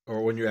person,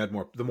 or when you add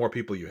the more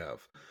people you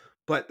have.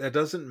 But that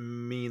doesn't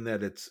mean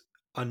that it's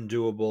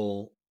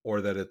undoable,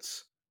 or that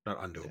it's not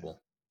Yeah, undoable,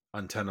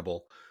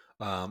 untenable,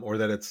 or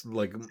that it's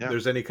like yeah,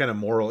 there's any kind of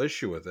moral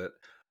issue with it.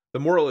 The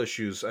moral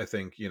issues, I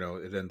think,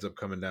 it ends up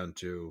coming down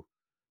to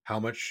how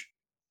much.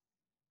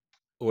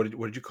 What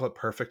did you call it?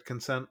 Perfect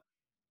consent.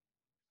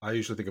 I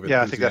usually think of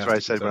yeah. I think that's what I enthusiastic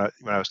said consent.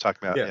 when I was talking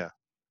about. Yeah, Yeah,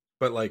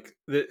 but like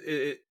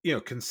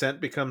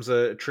consent becomes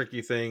a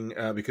tricky thing,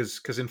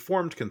 because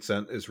informed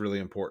consent is really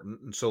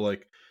important, and so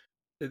like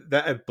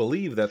that, I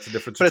believe that's the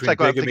difference but it's between like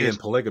what I'm bigamy thinking and is,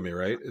 polygamy,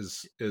 right?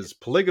 Is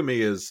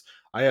polygamy is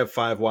I have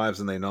five wives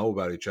and they know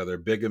about each other.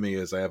 Bigamy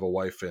is I have a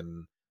wife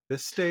in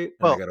this state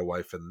and I well, got a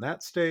wife in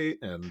that state,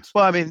 and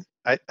I mean,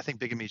 I think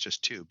bigamy is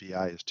just two.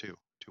 Bi is two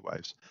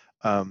wives.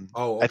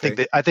 oh, okay,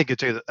 I think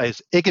it's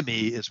as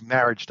igamy is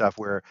marriage stuff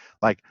where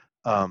like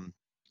um,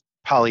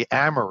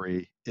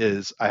 polyamory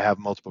is I have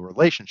multiple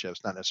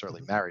relationships, not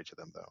necessarily hmm, married to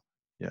them though.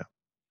 Yeah,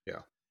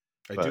 yeah,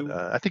 I but do,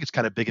 I think it's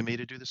kind of bigamy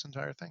to do this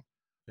entire thing.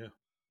 yeah,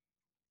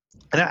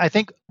 And I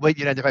think what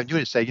you'd end up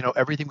doing is say,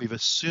 everything we've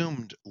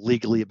assumed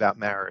legally about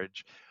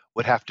marriage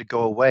would have to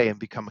go away and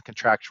become a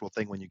contractual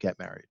thing when you get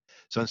married.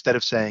 So instead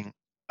of saying,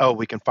 oh,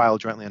 we can file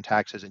jointly on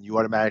taxes and you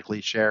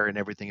automatically share in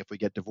everything if we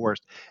get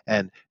divorced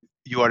and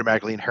you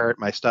automatically inherit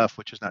my stuff,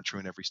 which is not true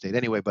in every state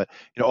anyway, but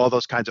all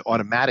those kinds of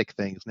automatic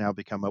things now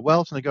become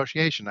it's a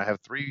negotiation. I have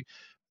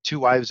two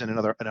wives and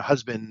a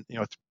husband,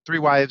 three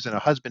wives and a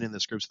husband in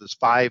this group. So there's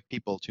five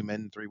people, two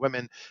men, three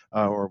women,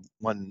 or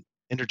one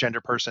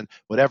intergender person,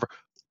 whatever.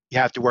 You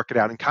have to work it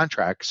out in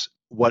contracts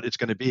what it's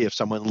going to be if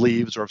someone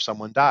leaves or if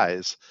someone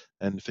dies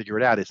and figure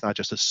it out. It's not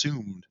just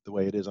assumed the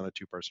way it is on a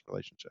two-person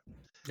relationship.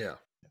 yeah,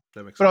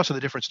 that makes But sense. also the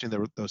difference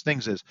between those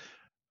things is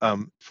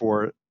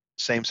for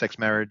same-sex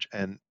marriage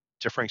and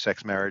differing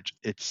sex marriage,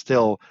 it's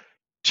still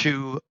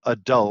two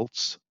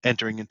adults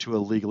entering into a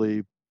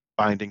legally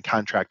binding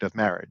contract of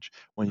marriage.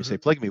 When you say Hmm.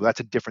 polygamy, that's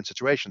a different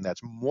situation.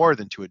 That's more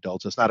than two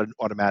adults. It's not an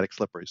automatic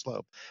slippery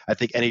slope. I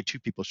think any two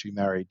people should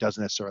be married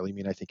doesn't necessarily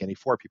mean I think any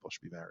four people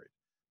should be married.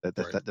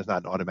 Right, That's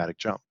not an automatic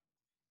jump.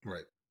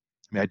 right,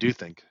 I mean, I do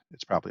think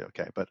it's probably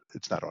okay, but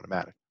it's not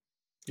automatic.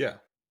 yeah.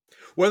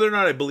 Whether or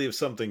not I believe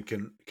something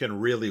can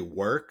really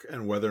work,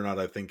 and whether or not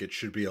I think it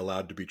should be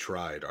allowed to be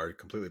tried, are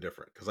completely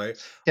different.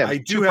 Because Yeah, I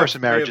do have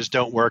two-person I have marriages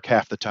don't work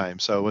half the time.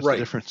 So what's the right,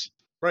 difference?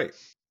 right,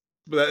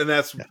 and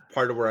that's Yeah,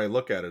 part of where I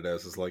look at it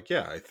as is like,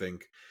 yeah, I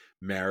think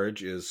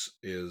marriage is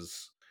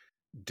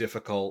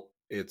difficult.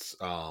 It's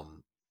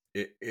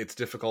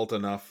difficult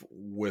enough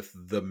with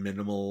the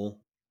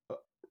minimal uh,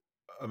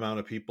 amount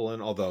of people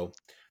in. Although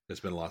there's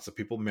been lots of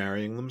people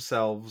marrying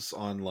themselves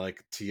on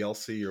like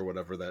TLC or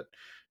whatever that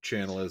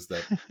channel is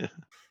that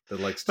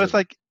likes but it's to.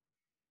 like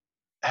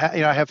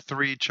I have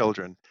three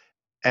children,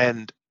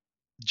 and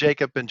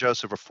Jacob and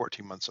Joseph are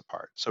 14 months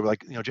apart. So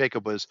like,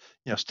 Jacob was,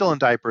 still in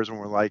diapers when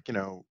we're like,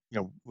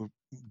 we're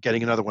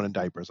getting another one in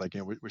diapers. Like,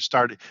 we're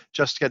starting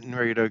just getting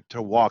ready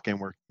to walk and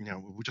we're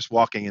just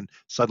walking and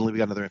suddenly we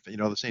got another infant,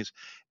 those things.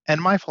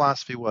 And my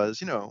philosophy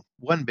was,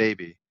 one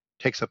baby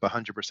takes up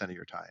 100% of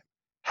your time.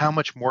 How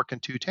much more can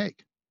two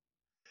take?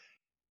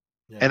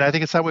 Yeah. And I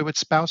think it's that way with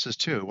spouses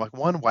too. Like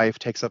one wife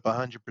takes up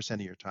 100%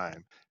 of your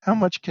time. How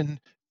much can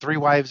three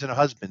wives and a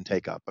husband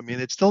take up? I mean,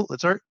 it's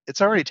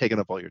already taken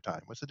up all your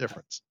time. What's the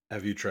difference?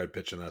 Have you tried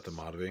pitching that to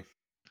Madhavi?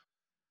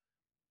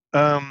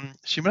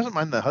 She doesn't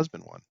mind the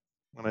husband one.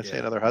 When I say Yeah.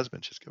 another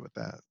husband, she's good with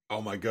that.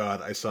 Oh my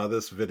god, I saw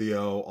this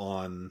video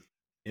on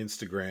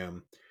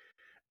Instagram,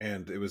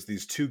 and it was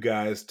these two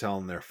guys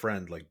telling their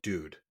friend, like,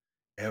 dude,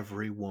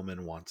 every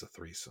woman wants a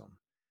threesome.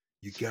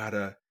 You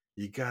gotta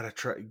you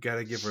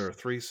gotta give her a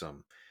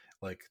threesome.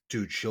 Like,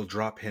 dude, she'll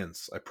drop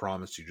hints. I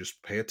promise you.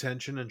 Just pay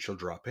attention and she'll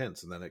drop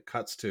hints. And then it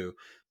cuts to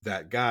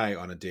that guy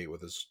on a date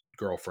with his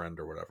girlfriend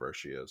or whatever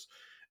she is.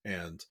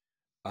 And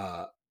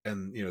uh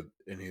and you know,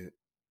 and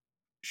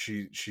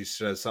she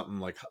says something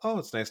like, "Oh,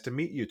 it's nice to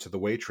meet you," to the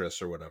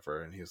waitress or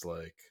whatever, and he's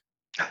like,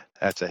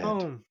 That's a hint.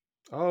 "Oh,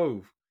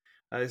 oh,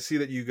 I see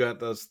that you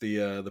got us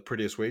the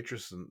prettiest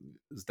waitress, and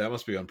that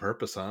must be on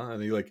purpose, huh?"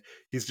 And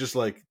he's just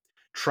like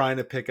trying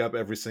to pick up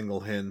every single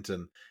hint,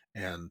 and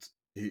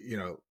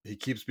he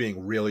keeps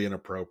being really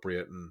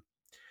inappropriate, and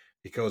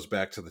he goes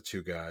back to the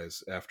two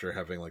guys after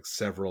having like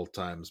several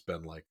times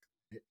been like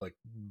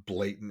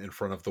blatant in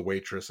front of the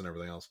waitress and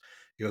everything else.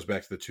 He goes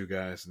back to the two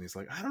guys and he's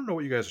like, I don't know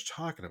what you guys are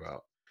talking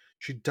about.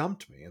 She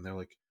dumped me. And they're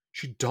like,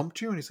 she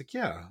dumped you? And he's like,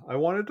 yeah, I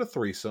wanted a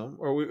threesome,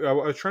 I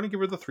was trying to give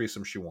her the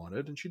threesome she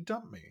wanted, and she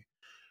dumped me.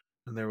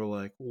 And they were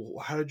like,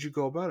 well, how did you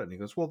go about it? And he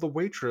goes, well, the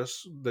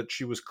waitress that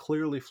she was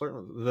clearly flirting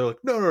with. And they're like,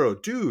 no, no, no,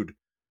 dude,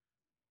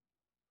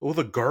 with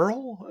a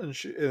girl?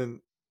 And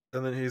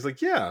then he's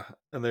like, yeah.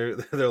 And they're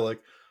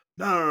like,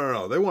 no, no, no,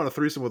 no, they want a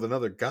threesome with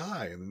another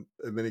guy. And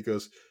then he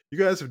goes, you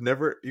guys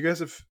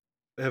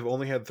have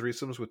only had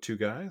threesomes with two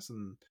guys?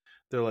 And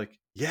they're like,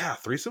 yeah,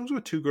 threesomes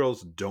with two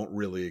girls don't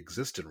really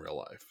exist in real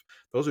life.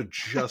 Those are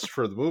just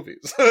for the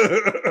movies.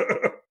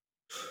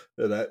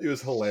 And it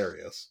was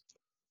hilarious.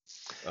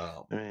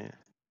 um I mean,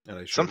 and I showed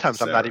it to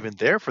sometimes I'm not Sarah. even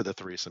there for the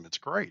threesome. It's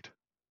great.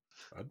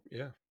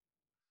 Yeah.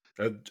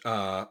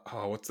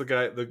 What's the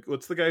guy?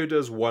 What's the guy who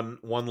does one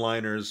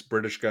liners?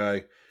 British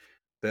guy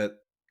that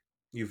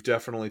you've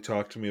definitely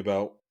talked to me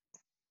about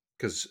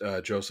because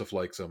Joseph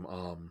likes him.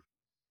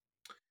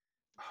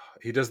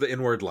 He does the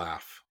inward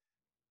laugh.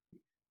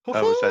 Oh,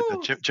 was that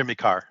the Jimmy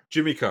Carr?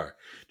 Jimmy Carr.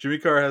 Jimmy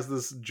Carr has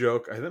this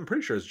joke. I'm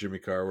pretty sure it's Jimmy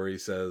Carr where he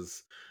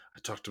says, "I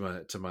talked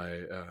to my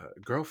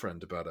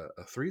girlfriend about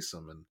a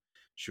threesome, and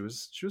she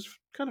was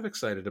kind of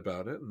excited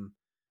about it, and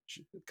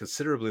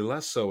considerably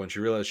less so when she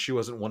realized she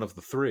wasn't one of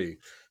the three."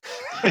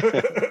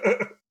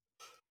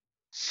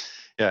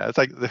 Yeah, it's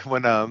like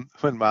when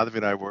Madhavi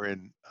and I were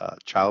in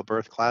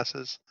childbirth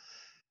classes,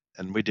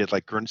 and we did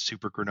like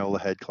super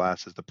granola head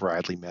classes, the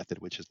Bradley method,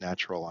 which is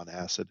natural on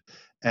acid,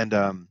 and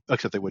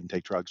except they wouldn't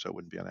take drugs, so it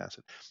wouldn't be on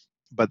acid.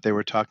 But they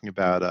were talking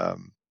about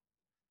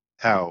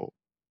how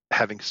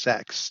having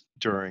sex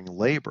during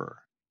labor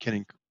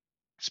can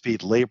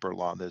speed labor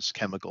along. There's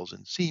chemicals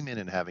in semen,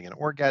 and having an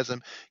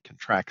orgasm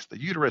contracts the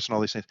uterus and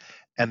all these things.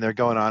 And they're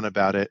going on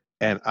about it,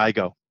 and I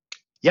go,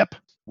 "Yep,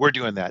 we're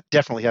doing that.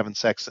 Definitely having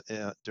sex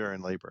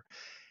during labor."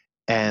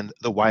 And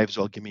the wives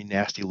all give me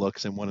nasty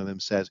looks, and one of them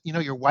says,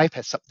 your wife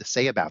has something to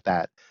say about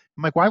that.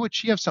 I'm like, why would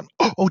she have something?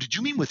 Oh, did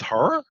you mean with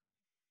her?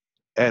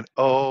 And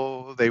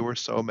oh, they were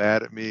so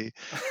mad at me.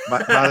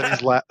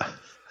 Madhavi's,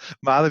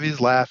 Madhavi's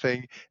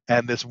laughing,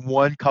 and this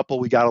one couple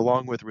we got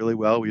along with really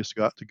well. We used to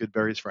go out to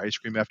Goodberry's for ice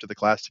cream after the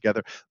class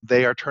together.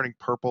 They are turning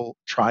purple,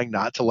 trying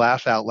not to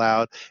laugh out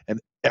loud,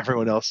 and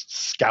everyone else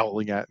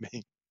scowling at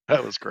me.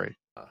 That was great.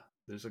 uh,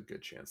 there's a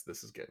good chance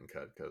this is getting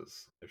cut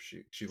because if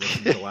she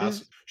listened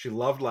to she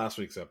loved last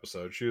week's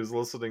episode. She was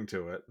listening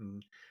to it,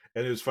 and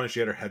it was funny. She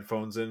had her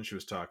headphones in. She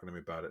was talking to me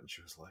about it, and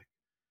she was like,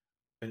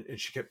 and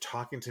she kept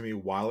talking to me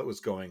while it was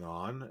going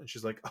on, and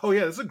she's like, "Oh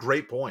yeah, this is a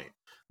great point."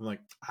 I'm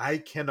like, I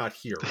cannot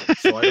hear it,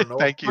 so I don't know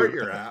what Thank part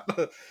you. you're at.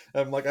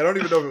 I'm like, I don't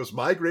even know if it was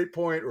my great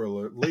point or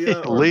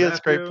Leah or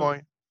Leah's great Matthew.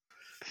 point.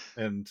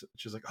 And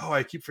she's like, "Oh,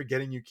 I keep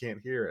forgetting you can't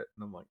hear it."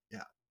 And I'm like,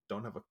 "Yeah,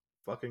 don't have a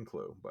fucking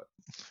clue." But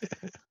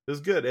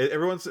it's good.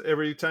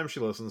 Every time she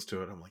listens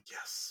to it, I'm like,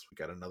 "Yes, we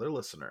got another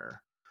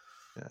listener."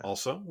 Yeah.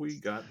 Also, we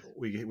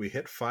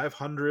hit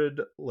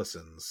 500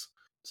 listens,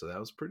 so that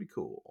was pretty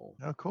cool.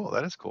 Oh, cool.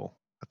 That is cool.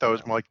 I thought it Yeah,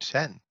 was more like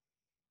 10.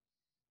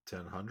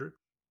 1000.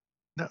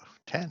 No,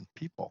 10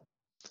 people.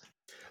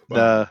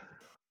 Well, The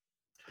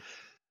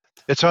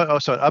It's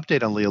also an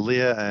update on Leah.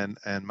 Leah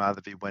and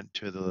Madhavi went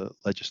to the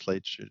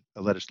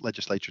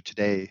legislature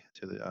today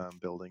to the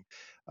building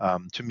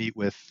to meet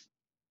with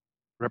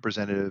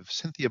Representative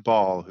Cynthia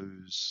Ball,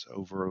 who's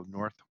over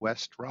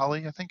Northwest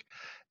Raleigh, I think.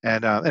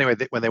 And anyway,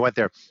 when they went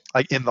there,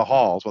 like in the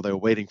halls while they were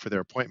waiting for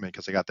their appointment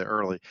because they got there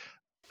early,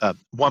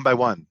 one by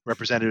one,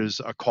 representatives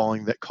are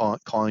calling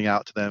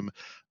out to them.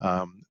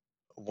 Um,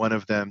 One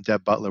of them,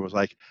 Deb Butler, was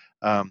like,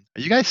 "Are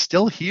you guys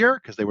still here?"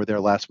 Because they were there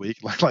last week,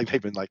 like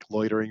they've been like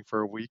loitering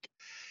for a week.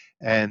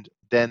 And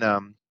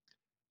then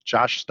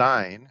Josh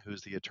Stein,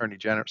 who's the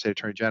state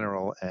attorney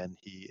general, and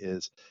he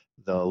is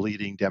the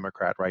leading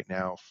Democrat right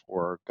now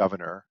for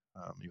governor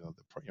Even though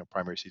the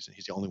primary season,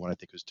 he's the only one I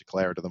think who's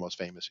declared, or the most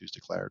famous who's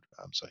declared.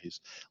 So he's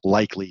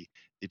likely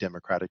the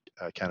Democratic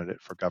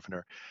candidate for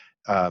governor.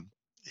 Um,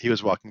 he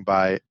was walking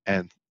by,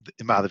 and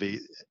Madhavi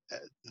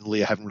and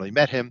Leah haven't really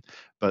met him,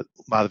 but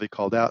Madhavi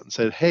called out and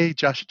said, "Hey,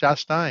 Josh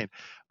Stein,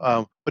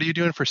 what are you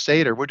doing for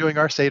Seder? We're doing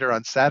our Seder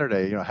on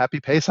Saturday. Happy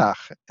Pesach."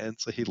 And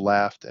so he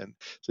laughed, and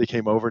so he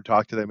came over and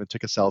talked to them and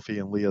took a selfie.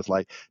 And Leah's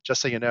like,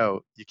 "Just so you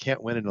know, you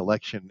can't win an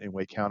election in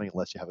Wake County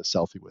unless you have a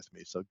selfie with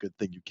me. So good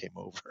thing you came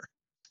over."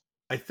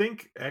 I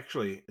think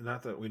actually,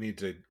 not that we need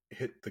to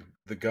hit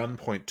the gun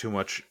point too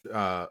much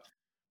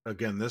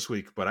again this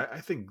week, but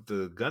I think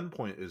the gun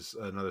point is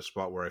another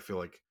spot where I feel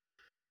like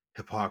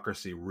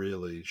hypocrisy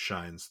really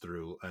shines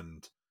through,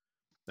 and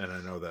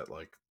I know that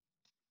like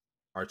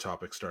our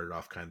topic started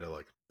off kind of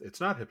like it's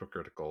not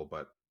hypocritical,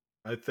 but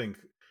I think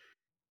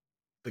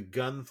the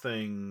gun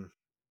thing,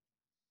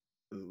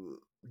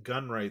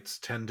 gun rights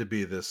tend to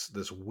be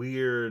this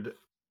weird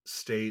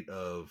state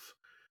of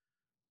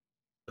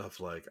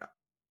like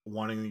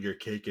wanting your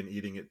cake and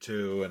eating it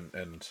too,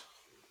 and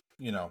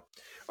you know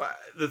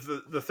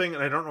the thing,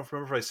 and I don't know if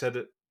remember if I said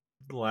it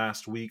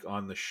last week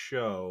on the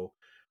show.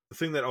 The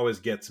thing that always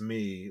gets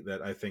me,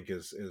 that I think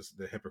is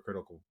the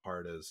hypocritical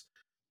part, is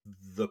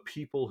the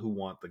people who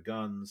want the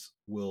guns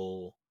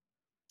will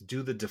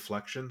do the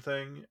deflection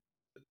thing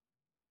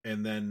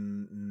and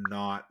then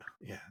not,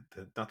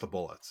 not the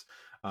bullets.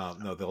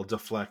 No, they'll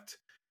deflect.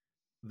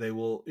 They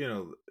will,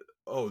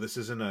 oh, this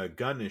isn't a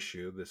gun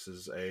issue, this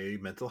is a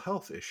mental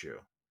health issue.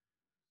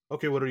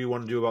 Okay, what do you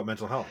want to do about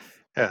mental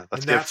health? Yeah,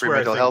 let's And give that's free where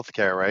I mental think health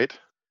care, right?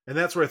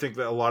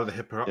 that a lot of the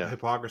Yeah.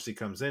 hypocrisy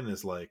comes in,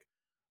 is like,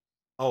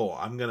 oh,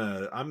 I'm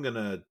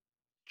gonna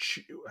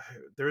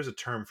there is a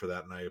term for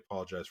that, and I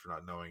apologize for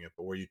not knowing it,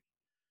 but where you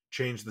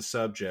change the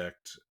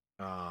subject,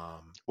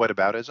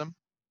 Whataboutism?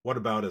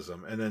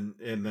 whataboutism,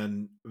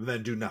 and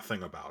then do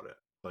nothing about it.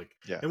 Like,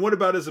 Yeah. and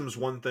whataboutism is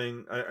one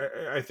thing.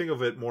 I think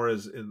of it more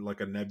as in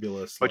like a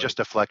nebulous, Or like, just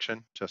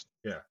deflection. Just,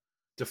 yeah, yeah.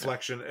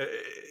 deflection,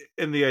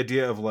 in the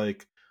idea of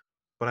like,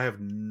 but I have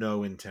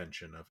no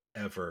intention of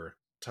ever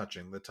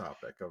touching the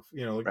topic of,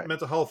 like, Right.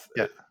 mental health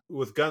Yeah.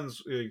 with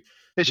guns.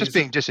 It's just These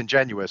are, being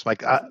disingenuous.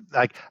 Like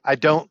I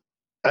don't.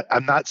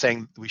 I'm not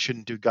saying we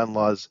shouldn't do gun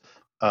laws.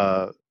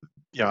 Uh,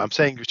 I'm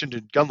saying we shouldn't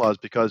do gun laws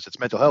because it's a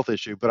mental health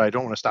issue, but I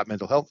don't want to stop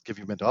mental health, give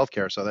you mental health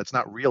care. So that's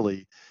not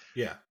really.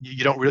 yeah,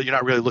 You don't really. You're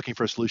not really looking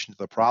for a solution to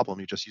the problem.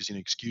 You're just using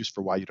an excuse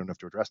for why you don't have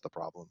to address the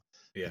problem,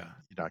 and yeah,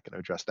 you're not going to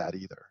address that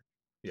either.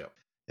 yeah,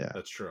 Yeah,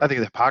 that's true. I think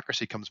the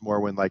hypocrisy comes more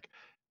when like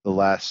the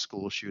last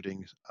school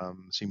shooting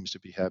seems to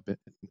have been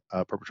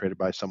perpetrated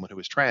by someone who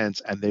is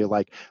trans, and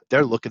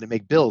they're looking to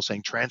make bills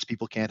saying trans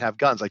people can't have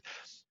guns. Like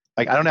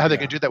I don't know how they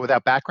can Yeah, do that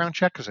without background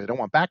check because they don't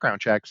want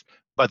background checks,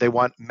 but they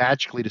want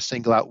magically to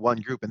single out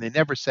one group, and they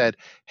never said,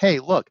 "Hey,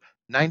 look,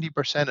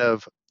 90%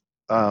 of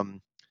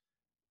um,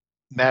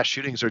 mass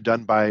shootings are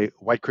done by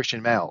white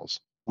Christian males.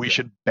 We yeah.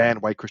 should ban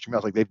white Christian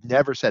males." Like they've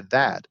never said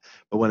that.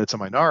 But when it's a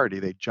minority,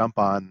 they jump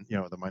on,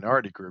 the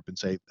minority group and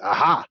say,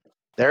 "Aha,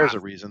 there's I, a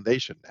reason they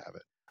shouldn't have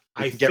it."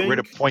 They I can get rid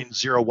of think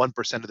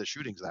 0.01% of the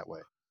shootings that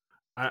way.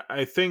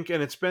 I think,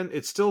 and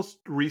it's still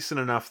recent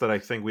enough that I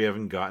think we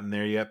haven't gotten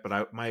there yet.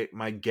 But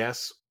my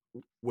guess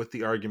with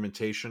the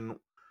argumentation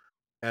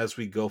as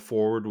we go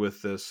forward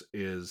with this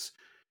is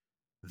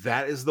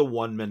that is the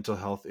one mental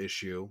health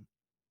issue,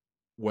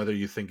 whether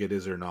you think it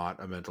is or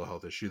not a mental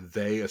health issue,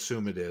 they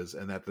assume it is,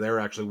 and that they're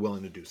actually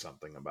willing to do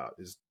something about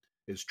is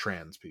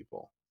trans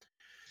people.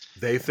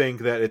 They Yeah.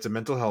 think that it's a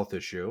mental health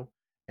issue,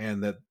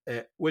 and that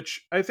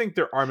which I think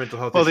there are mental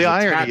health Well, the issues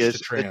irony attached to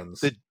is that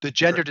trans. the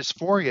gender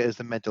dysphoria is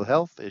the mental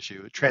health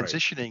issue. Right,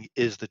 Transitioning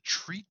is the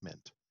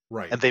treatment,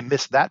 right, and they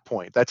miss that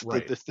point. That's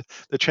right.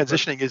 the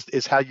But transitioning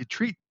is how you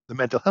treat the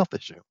mental health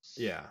issue.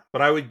 yeah,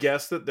 but I would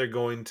guess that they're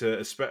going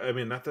to. I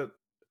mean, not that,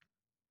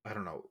 I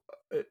don't know.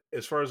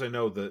 As far as I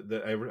know,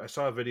 I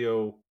saw a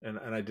video, and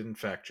I didn't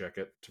fact check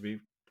it, to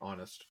be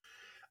honest,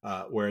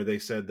 where they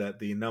said that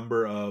the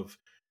number of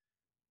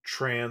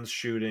trans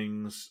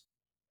shootings,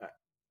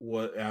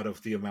 what out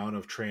of the amount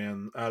of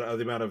out of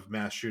the amount of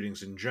mass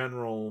shootings in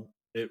general,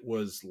 it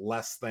was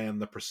less than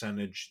the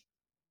percentage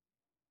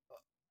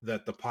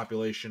that the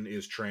population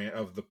is trans,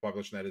 of the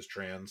population that is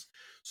trans.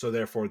 So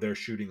therefore, they're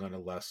shooting on a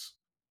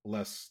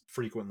less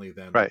frequently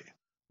than Right.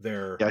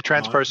 Yeah, a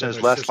trans person than is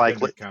their less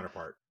likely. cisgender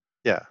counterpart.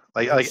 Yeah,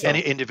 like And like any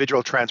so,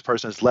 individual trans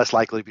person is less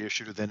likely to be a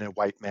shooter than a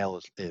white male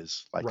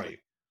is likely. right,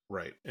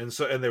 right, and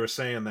they were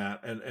saying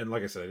that, and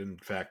like I said, I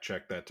didn't fact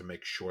check that to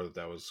make sure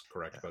that was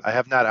correct, Yeah, but I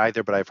have not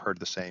either, but I've heard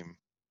the same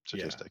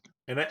yeah, statistic. So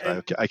and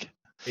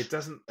it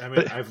doesn't. I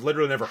mean, but I've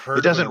literally never it heard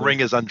of doesn't another.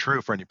 ring as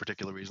untrue for any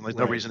particular reason. There's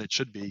no Right, reason it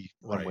should be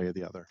one right. way or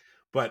the other.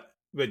 But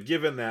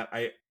given that,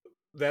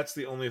 that's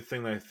the only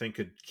thing that I think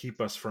could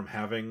keep us from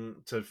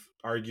having to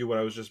argue what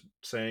I was just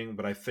saying.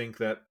 But I think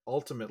that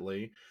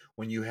ultimately,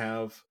 when you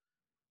have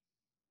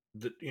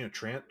the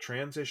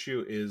trans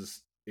issue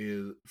is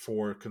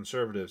for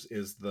conservatives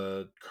is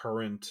the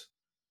current,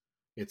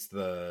 it's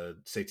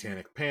the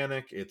satanic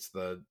panic, it's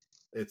the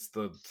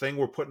thing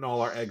we're putting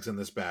all our eggs in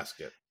this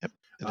basket. Yep.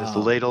 It is the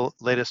Um,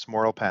 latest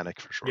moral panic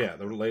for sure. yeah,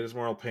 the latest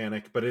moral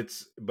panic,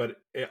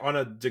 on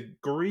a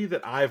degree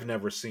that I've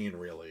never seen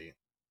really.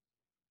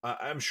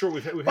 I'm sure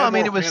we've Well, I had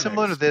mean, moral it was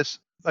similar to panics. this,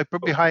 like,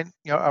 but Oh, behind,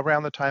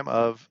 around the time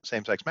of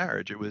same-sex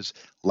marriage, it was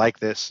like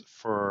this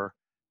for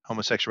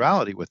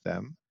homosexuality with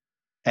them,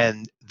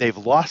 and they've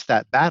lost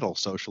that battle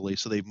socially,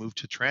 so they've moved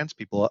to trans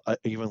people,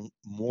 even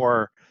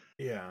more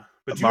yeah,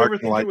 but do you ever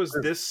think it marginalized was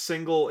group. this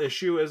single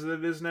issue as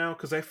it is now?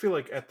 Because I feel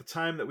like at the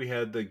time that we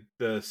had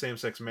the same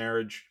sex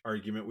marriage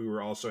argument, we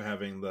were also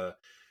having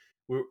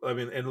I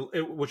mean,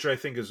 which I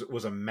think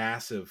was a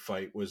massive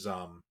fight was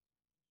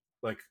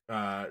like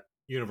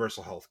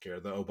universal health care,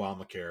 the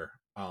Obamacare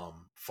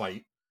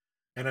fight,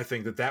 and I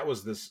think that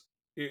was this.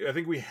 I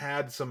think we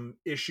had some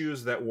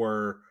issues that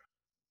were.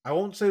 I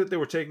won't say that they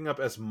were taking up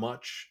as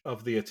much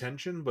of the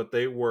attention, but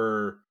they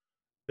were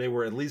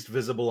at least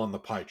visible on the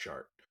pie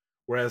chart.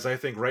 Whereas I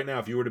think right now,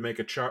 if you were to make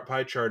a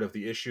pie chart of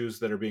the issues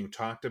that are being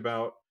talked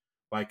about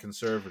by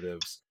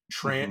conservatives,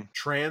 Hmm.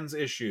 trans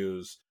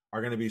issues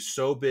are going to be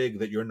so big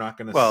that you're not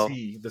going to Well,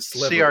 see the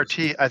slivers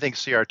CRT, I think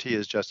CRT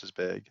is just as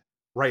big.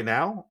 right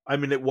now. I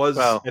mean, it was,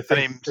 Well, I I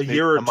think, mean, a maybe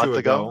year or a two month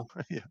ago.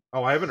 ago. Yeah,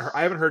 Oh, I haven't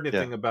heard yeah.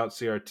 anything about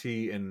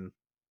CRT in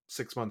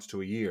 6 months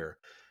to a year,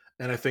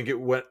 and I think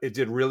it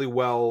did really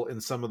well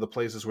in some of the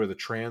places where the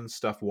trans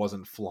stuff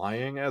wasn't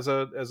flying as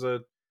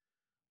a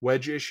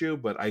wedge issue,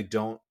 but I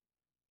don't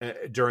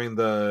during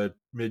the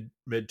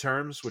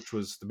midterms, which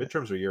was the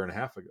midterms were a year and a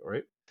half ago,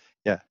 right?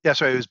 Yeah, yeah.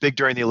 So it was big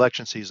during the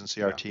election season,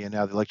 Yeah. CRT, and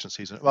now the election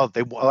season. Well,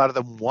 a lot of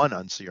them won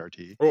on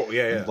CRT, Oh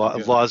yeah, and yeah,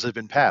 yeah. laws have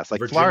been passed. Like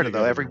Florida, Virginia though,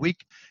 governor.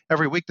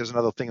 every week there's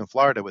another thing in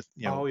Florida with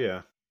Oh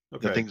yeah. the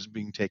Okay. things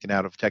being taken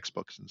out of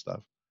textbooks and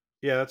stuff,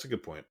 Yeah, that's a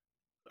good point.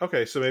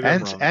 Okay, so maybe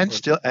I'm wrong.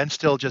 Or, and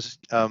still just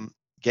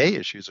gay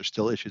issues are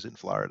still issues in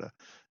Florida.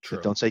 They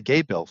true. don't say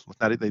gay bill. It's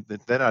not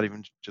they're not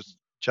even just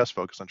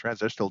focused on trans.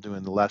 They're still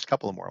doing the last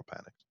couple of moral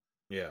panics.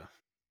 Yeah.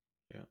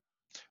 Yeah.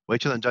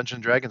 Wait till the Dungeons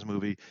and Dragons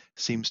movie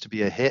seems to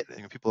be a hit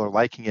and people are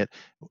liking it.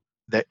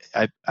 That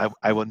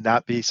I will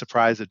not be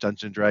surprised if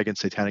Dungeons and Dragons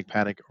Satanic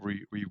Panic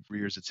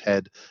rears its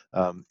head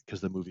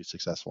because the movie is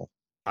successful.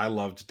 I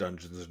loved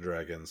Dungeons and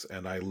Dragons,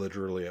 and I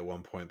literally at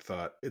one point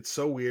thought it's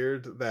so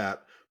weird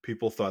that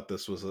people thought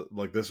this was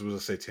a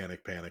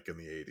satanic panic in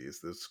the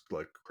 80s. This is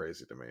like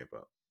crazy to me,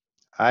 but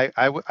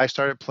I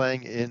started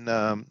playing in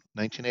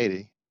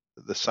 1980.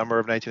 The summer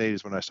of 1980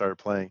 is when I started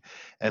playing,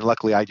 and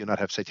luckily I do not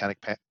have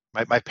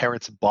my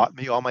parents bought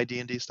me all my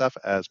D&D stuff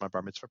as my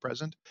bar mitzvah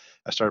present.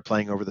 I started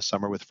playing over the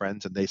summer with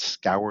friends, and they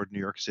scoured New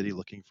York City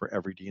looking for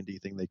every D&D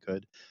thing they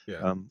could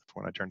yeah. for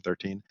when I turned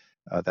 13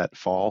 that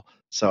fall.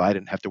 So I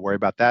didn't have to worry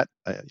about that.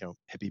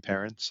 Hippie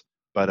parents.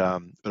 But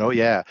oh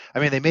yeah, I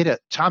mean,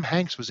 Tom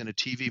Hanks was in a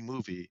TV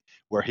movie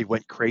where he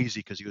went crazy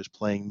because he was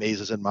playing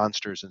mazes and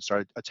monsters and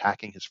started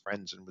attacking his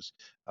friends and was,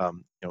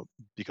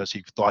 because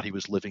he thought he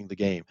was living the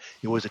game.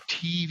 It was a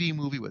TV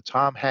movie with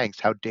Tom Hanks.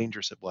 How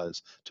dangerous it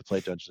was to play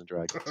Dungeons and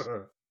Dragons.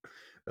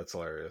 That's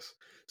hilarious.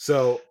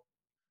 So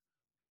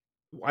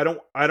I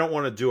don't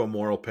want to do a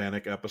moral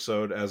panic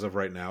episode as of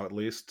right now, at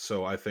least.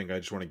 So I think I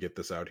just want to get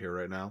this out here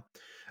right now.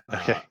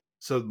 Okay,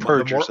 So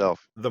purge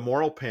yourself. the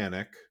moral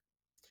panic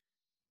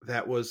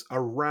that was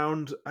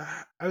around.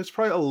 I was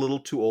probably a little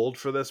too old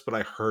for this, but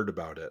I heard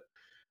about it.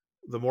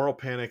 The moral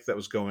panic that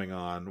was going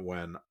on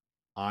when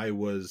I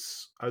would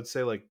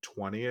say like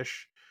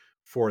 20ish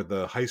for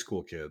the high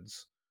school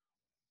kids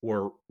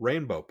were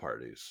rainbow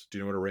parties. Do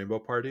you know what a rainbow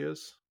party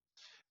is?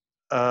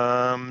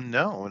 No,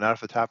 not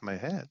off the top of my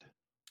head.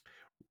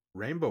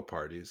 Rainbow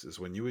parties is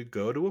when you would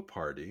go to a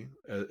party,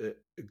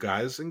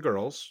 guys and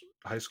girls,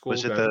 high school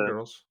Was it guys and the?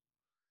 girls.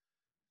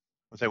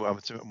 I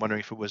was wondering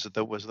if it was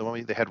the one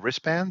where they had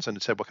wristbands and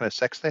it said what kind of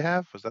sex they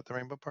have. Was that the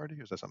rainbow party,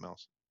 or was that something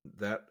else?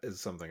 That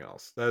is something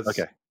else. That's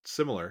Okay.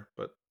 similar,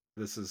 but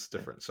this is Okay.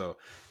 different. So,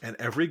 and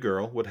every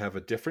girl would have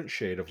a different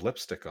shade of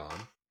lipstick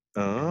on,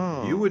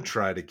 and you would Oh,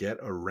 try to get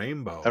a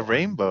rainbow a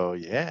rainbow.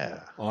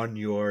 Yeah. on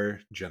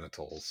your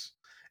genitals,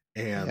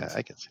 Yeah, and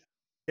I can see.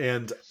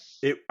 and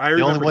it. I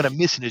The only remember one I'm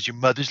missing is your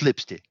mother's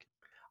lipstick.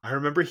 I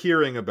remember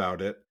hearing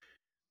about it.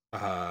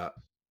 Uh,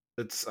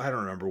 I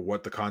don't remember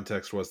what the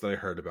context was that I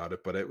heard about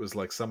it, but it was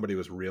like somebody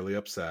was really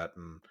upset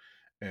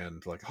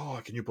and like,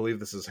 oh, can you believe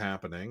this is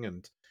happening?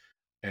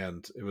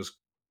 And it was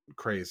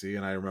crazy.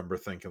 And I remember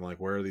thinking like,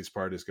 where are these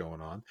parties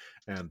going on?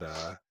 And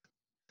I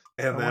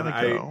and then want to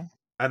I go.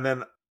 and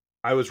then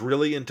I was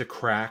really into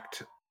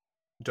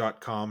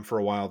cracked.com for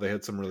a while. They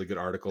had some really good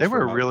They articles for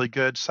were a about, really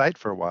good site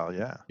for a while.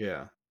 Yeah,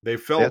 yeah. They they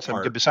fell had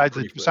some good. apart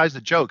pretty quick. Besides the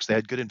jokes, they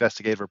had good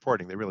investigative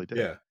reporting. They really did.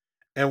 Yeah.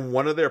 And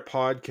one of their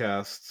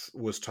podcasts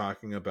was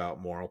talking about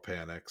moral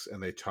panics,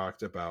 and they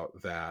talked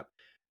about that.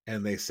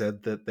 And they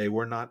said that they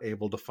were not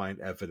able to find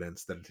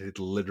evidence that it had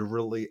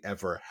literally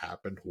ever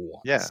happened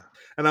Yeah. once.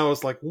 And I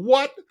was like,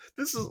 what?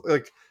 This is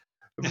like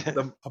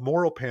a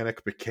moral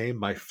panic became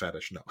my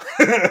fetish. No.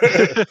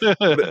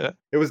 But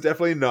it was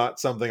definitely not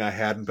something I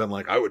hadn't been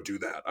like, I would do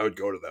that. I would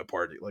go to that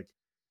party. Like,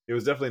 it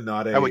was definitely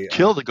not I would a.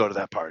 kill to go to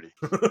that party.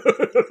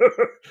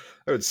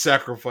 I would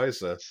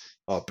sacrifice a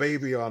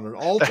baby on an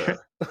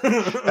altar.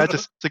 That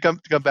just to come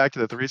back to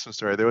the threesome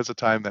story. There was a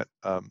time that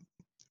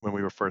when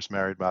we were first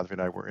married, Madhavi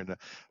and I were in a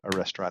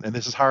restaurant, and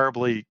this is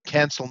horribly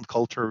canceled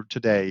culture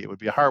today. It would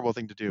be a horrible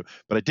thing to do,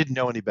 but I didn't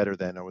know any better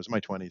then. I was in my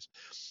 20s.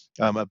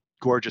 A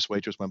gorgeous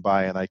waitress went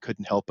by, and I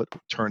couldn't help but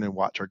turn and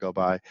watch her go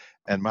by.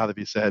 And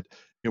Madhavi said,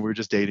 we were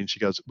just dating. She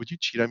goes, "Would you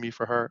cheat on me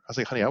for her?" I was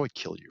like, "Honey, I would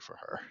kill you for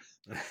her."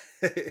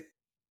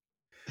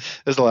 This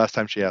is the last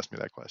time she asked me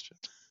that question.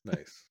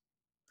 Nice.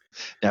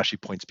 Now she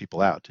points people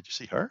out. Did you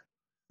see her?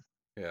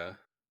 Yeah.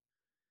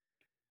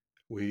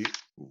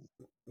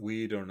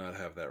 We do not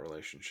have that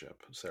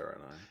relationship, Sarah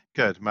and I.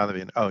 Good,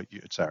 Madhavi. Oh,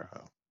 it's Sarah.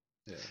 Oh.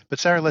 Yeah. But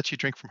Sarah lets you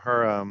drink from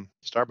her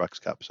Starbucks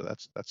cup, so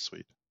that's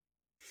sweet.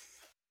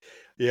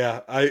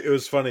 Yeah, it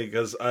was funny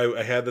because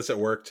I had this at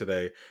work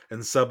today,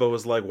 and Subba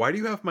was like, "Why do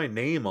you have my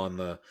name on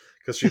the?"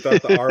 Because she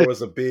thought the R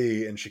was a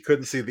B, and she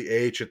couldn't see the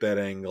H at that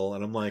angle,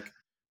 and I'm like,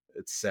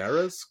 "It's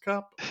Sarah's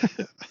cup."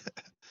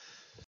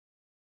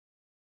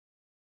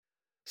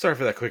 Sorry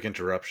for that quick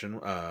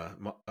interruption.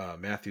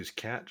 Matthew's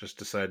cat just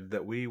decided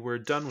that we were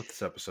done with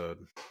this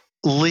episode.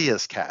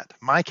 Leah's cat.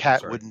 My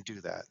cat Sorry. wouldn't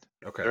do that.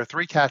 Okay. There are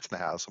 3 cats in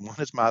the house. One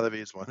is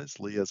Madhavi's, one is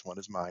Leah's, one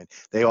is mine.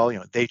 They all,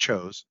 they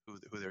chose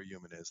who their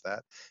human is.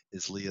 That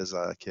is Leah's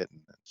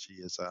kitten. She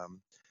is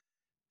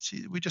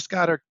we just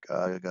got her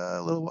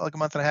a little like a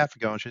month and a half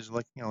ago, and she's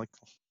like like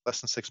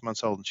less than 6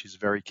 months old, and she's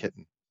very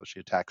kitten. So she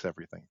attacks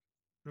everything,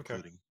 Okay.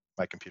 including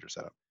my computer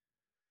setup.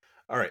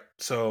 All right.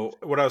 So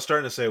what I was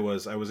starting to say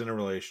was I was in a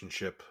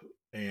relationship,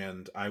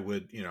 and I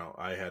would,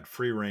 I had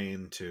free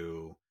reign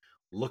to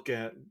look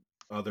at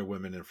other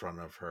women in front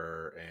of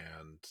her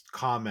and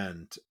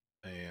comment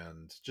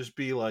and just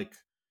be like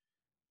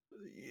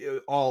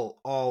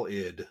all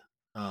id.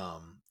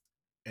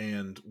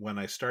 And when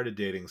I started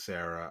dating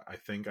Sarah, I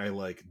think I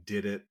like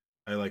did it.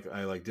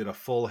 I did a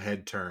full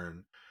head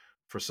turn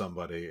for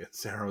somebody, and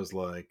Sarah was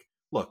like,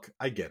 "Look,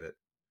 I get it.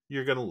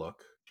 You're gonna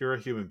look. You're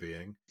a human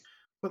being,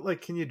 but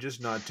like, can you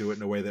just not do it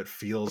in a way that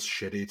feels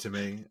shitty to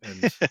me?"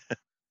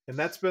 And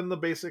that's been the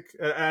basic.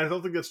 I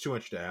don't think that's too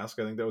much to ask.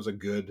 I think that was a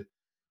good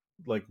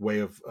way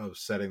of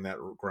setting that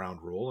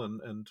ground rule,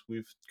 and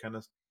we've kind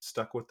of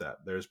stuck with that.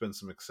 There's been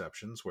some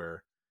exceptions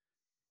where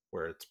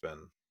it's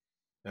been,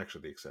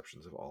 actually the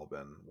exceptions have all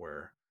been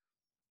where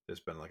there's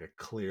been like a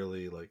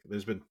clearly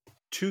there's been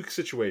 2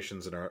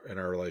 situations in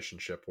our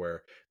relationship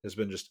where there's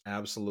been just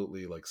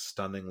absolutely like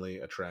stunningly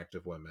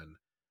attractive women,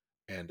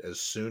 and as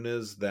soon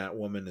as that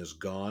woman is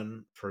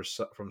gone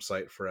from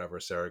sight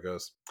forever, Sarah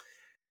goes,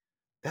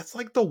 "That's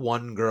like the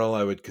one girl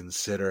I would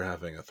consider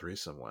having a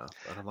threesome with."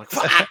 And I'm like,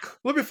 "Fuck!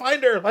 Let me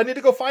find her. I need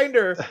to go find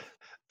her."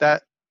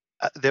 That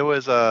there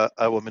was a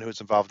woman who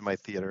was involved in my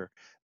theater.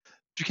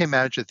 She became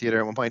manager of the theater.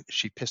 At one point,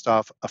 she pissed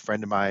off a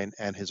friend of mine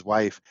and his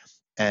wife,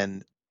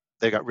 and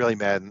they got really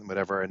mad and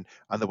whatever. And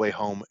on the way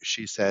home,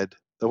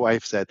 the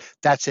wife said,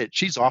 "That's it.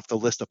 She's off the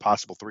list of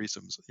possible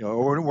threesomes.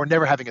 We're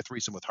never having a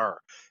threesome with her."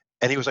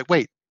 And he was like,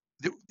 "Wait,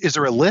 is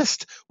there a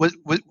list?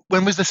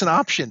 When was this an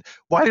option?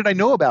 Why did I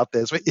know about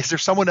this? Is there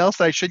someone else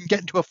that I shouldn't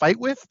get into a fight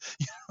with?"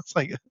 It's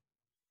like,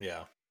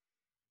 Yeah.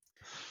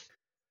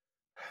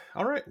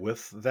 All right.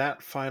 With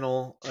that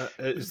final,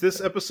 is this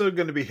episode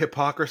going to be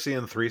hypocrisy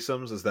and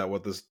threesomes? Is that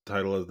what this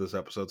title of this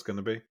episode's going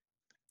to be?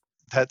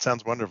 that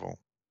sounds wonderful.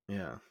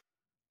 Yeah.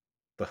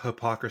 The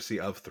hypocrisy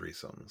of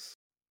threesomes.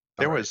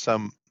 There All right.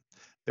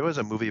 was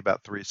a movie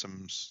about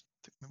threesomes.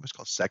 It was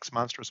called Sex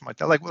Monster or something like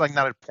that. Like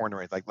not a porn or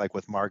anything, like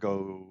with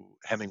Margot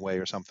Hemingway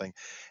or something.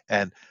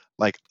 And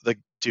like the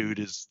dude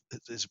his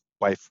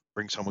wife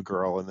brings home a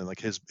girl, and then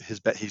like his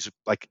he's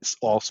like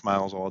all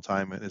smiles all the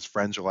time, and his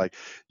friends are like,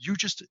 you're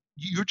just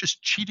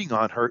cheating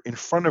on her in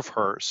front of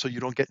her so you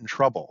don't get in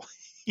trouble."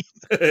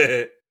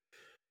 I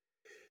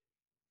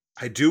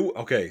do.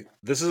 Okay.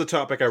 This is a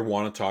topic I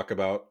want to talk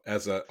about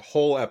as a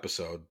whole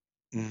episode.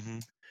 Mm-hmm.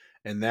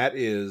 And that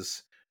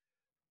is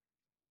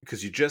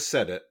because you just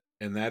said it.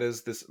 And that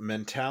is this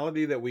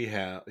mentality that we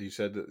have. You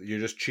said that you're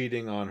just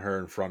cheating on her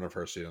in front of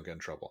her so you don't get in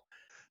trouble.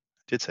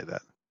 Did say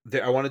that.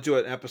 I want to do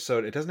an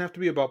episode. It doesn't have to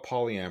be about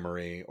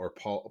polyamory or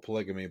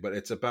polygamy, but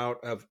it's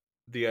about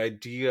the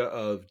idea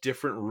of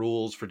different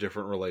rules for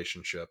different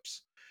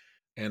relationships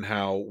and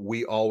how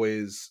we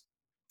always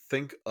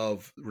think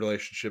of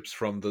relationships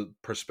from the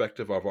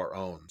perspective of our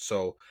own.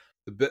 So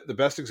the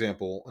best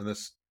example, and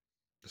this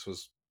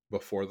was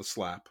before the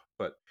slap,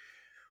 but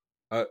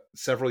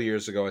several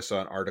years ago, I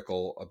saw an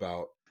article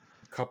about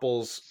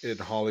couples in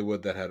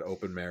Hollywood that had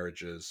open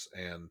marriages,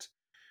 and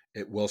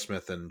Will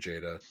Smith and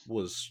Jada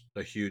was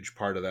a huge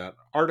part of that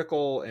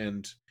article,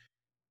 and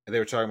they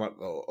were talking about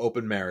the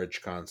open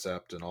marriage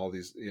concept and all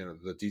these,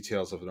 the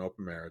details of an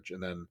open marriage,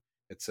 and then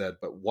it said,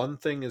 "But one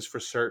thing is for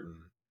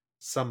certain: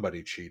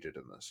 somebody cheated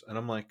in this." And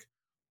I'm like,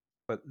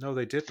 "But no,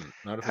 they didn't.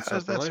 Not if it's an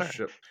open That's right.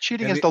 relationship."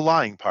 Cheating And is the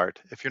lying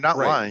part. If you're not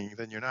right, lying,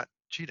 then you're not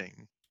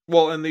cheating.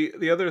 well, and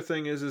the other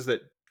thing is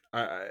that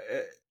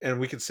and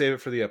we can save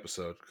it for the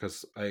episode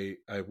because I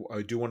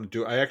do want to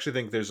do. I actually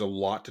think there's a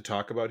lot to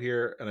talk about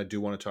here, and I do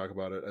want to talk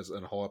about it as a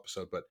whole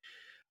episode. But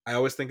I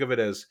always think of it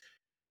as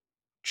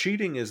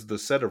cheating is the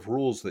set of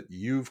rules that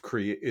you've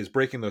created, is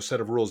breaking those set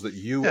of rules that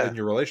you Yeah, and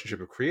your relationship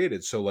have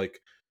created. So like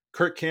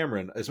Kirk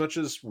Cameron, as much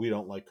as we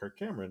don't like Kirk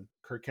Cameron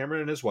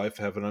and his wife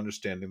have an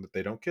understanding that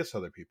they don't kiss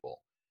other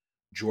people.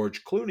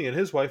 George Clooney and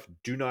his wife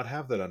do not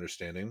have that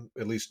understanding,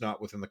 at least not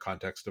within the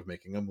context of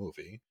making a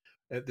movie.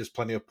 There's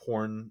plenty of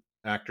porn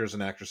actors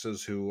and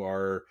actresses who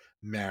are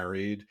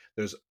married.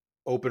 There's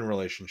open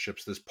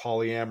relationships. There's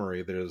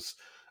polyamory. There's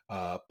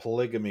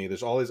polygamy.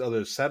 There's all these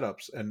other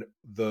setups, and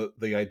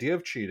the idea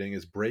of cheating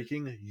is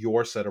breaking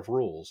your set of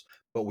rules.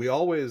 But we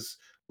always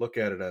look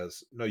at it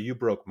as, no, you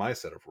broke my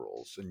set of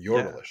rules in your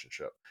yeah,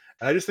 relationship.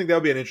 And I just think that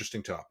would be an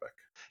interesting topic.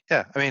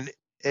 yeah. I mean,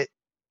 it,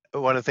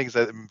 one of the things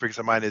that brings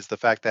to mind is the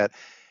fact that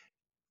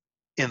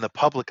in the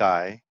public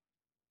eye,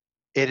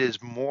 it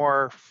is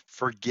more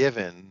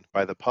forgiven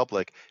by the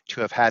public to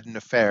have had an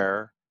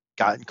affair,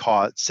 gotten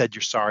caught, said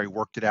you're sorry,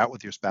 worked it out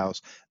with your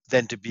spouse,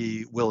 than to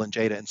be Will and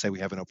Jada and say we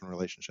have an open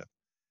relationship.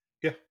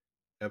 Yeah,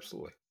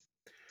 absolutely.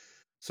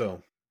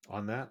 So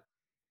on that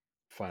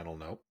final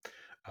note,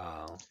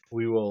 uh,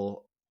 we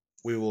will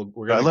we're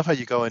But I gonna love how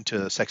you go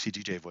into a sexy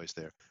DJ voice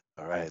there.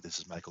 All right, this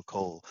is Michael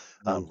Cole.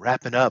 ooh,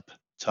 Wrapping up,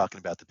 talking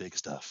about the big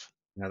stuff.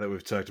 now that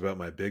we've talked about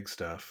my big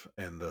stuff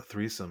and the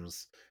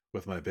threesomes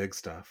with my big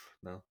stuff.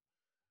 No,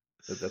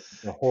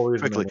 that's the whole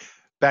reason. Quickly,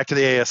 back to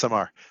the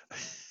ASMR.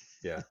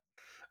 Yeah.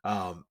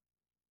 Um.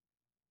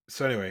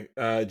 So anyway,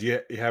 do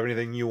you have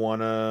anything you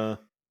want to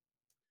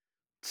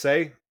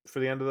say for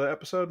the end of the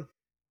episode?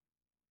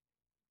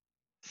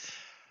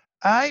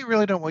 I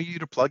really don't want you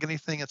to plug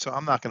anything, and so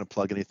I'm not going to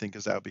plug anything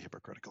because that would be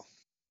hypocritical.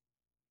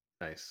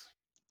 Nice.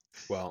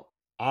 Well,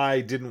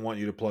 I didn't want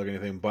you to plug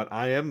anything, but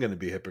I am going to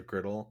be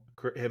hypocritical.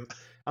 I'm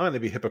going to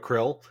be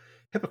hypocritical.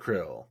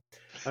 Hypocritical.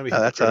 I'm going to be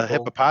No, that's a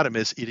hypocritical.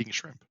 hippopotamus eating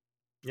shrimp.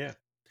 Yeah.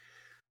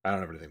 I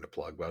don't have anything to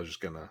plug, but I was just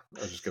gonna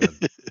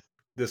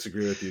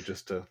disagree with you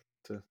just to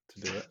do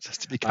it.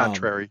 Just to be Um,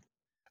 contrary.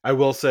 I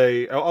will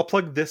say I'll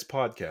plug this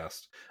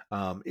podcast.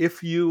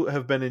 If you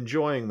have been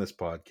enjoying this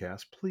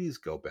podcast, please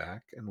go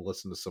back and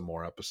listen to some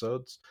more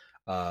episodes.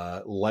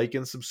 Like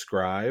and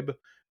subscribe.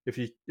 If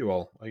you,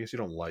 well, I guess you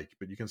don't like,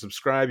 but you can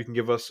subscribe. You can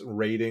give us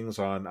ratings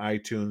on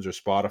iTunes or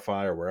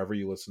Spotify or wherever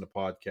you listen to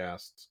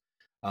podcasts.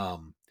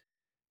 Um,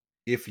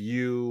 if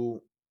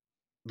you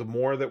The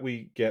more that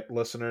we get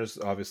listeners,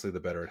 obviously the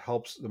better it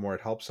helps, the more it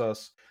helps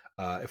us.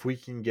 If we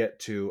can get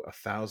to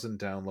 1,000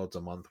 downloads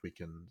a month, we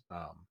can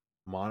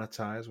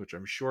monetize, which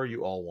I'm sure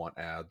you all want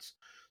ads.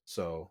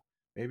 So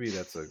maybe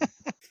that's a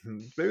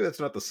maybe that's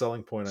not the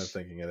selling point I'm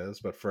thinking it is,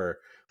 but for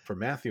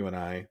Matthew and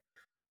I,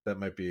 that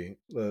might be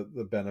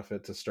the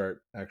benefit to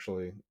start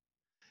actually,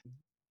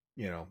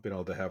 being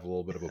able to have a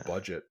little bit of a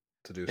budget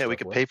to do Yeah, we stuff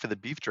could with. pay for the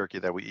beef jerky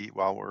that we eat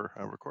while we're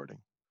recording.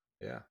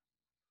 Yeah.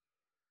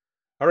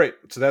 All right.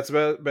 So that's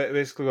about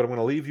basically what I'm going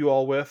to leave you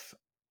all with.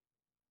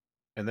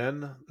 And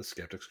then the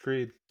Skeptic's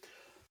Creed.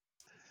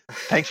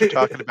 Thanks for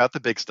talking about the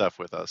big stuff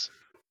with us.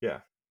 Yeah.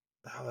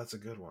 Oh, that's a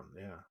good one.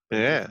 Yeah. Thank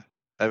you. Yeah,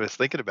 I was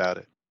thinking about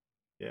it.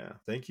 Yeah.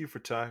 Thank you for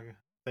talking.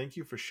 Thank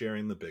you for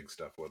sharing the big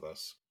stuff with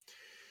us.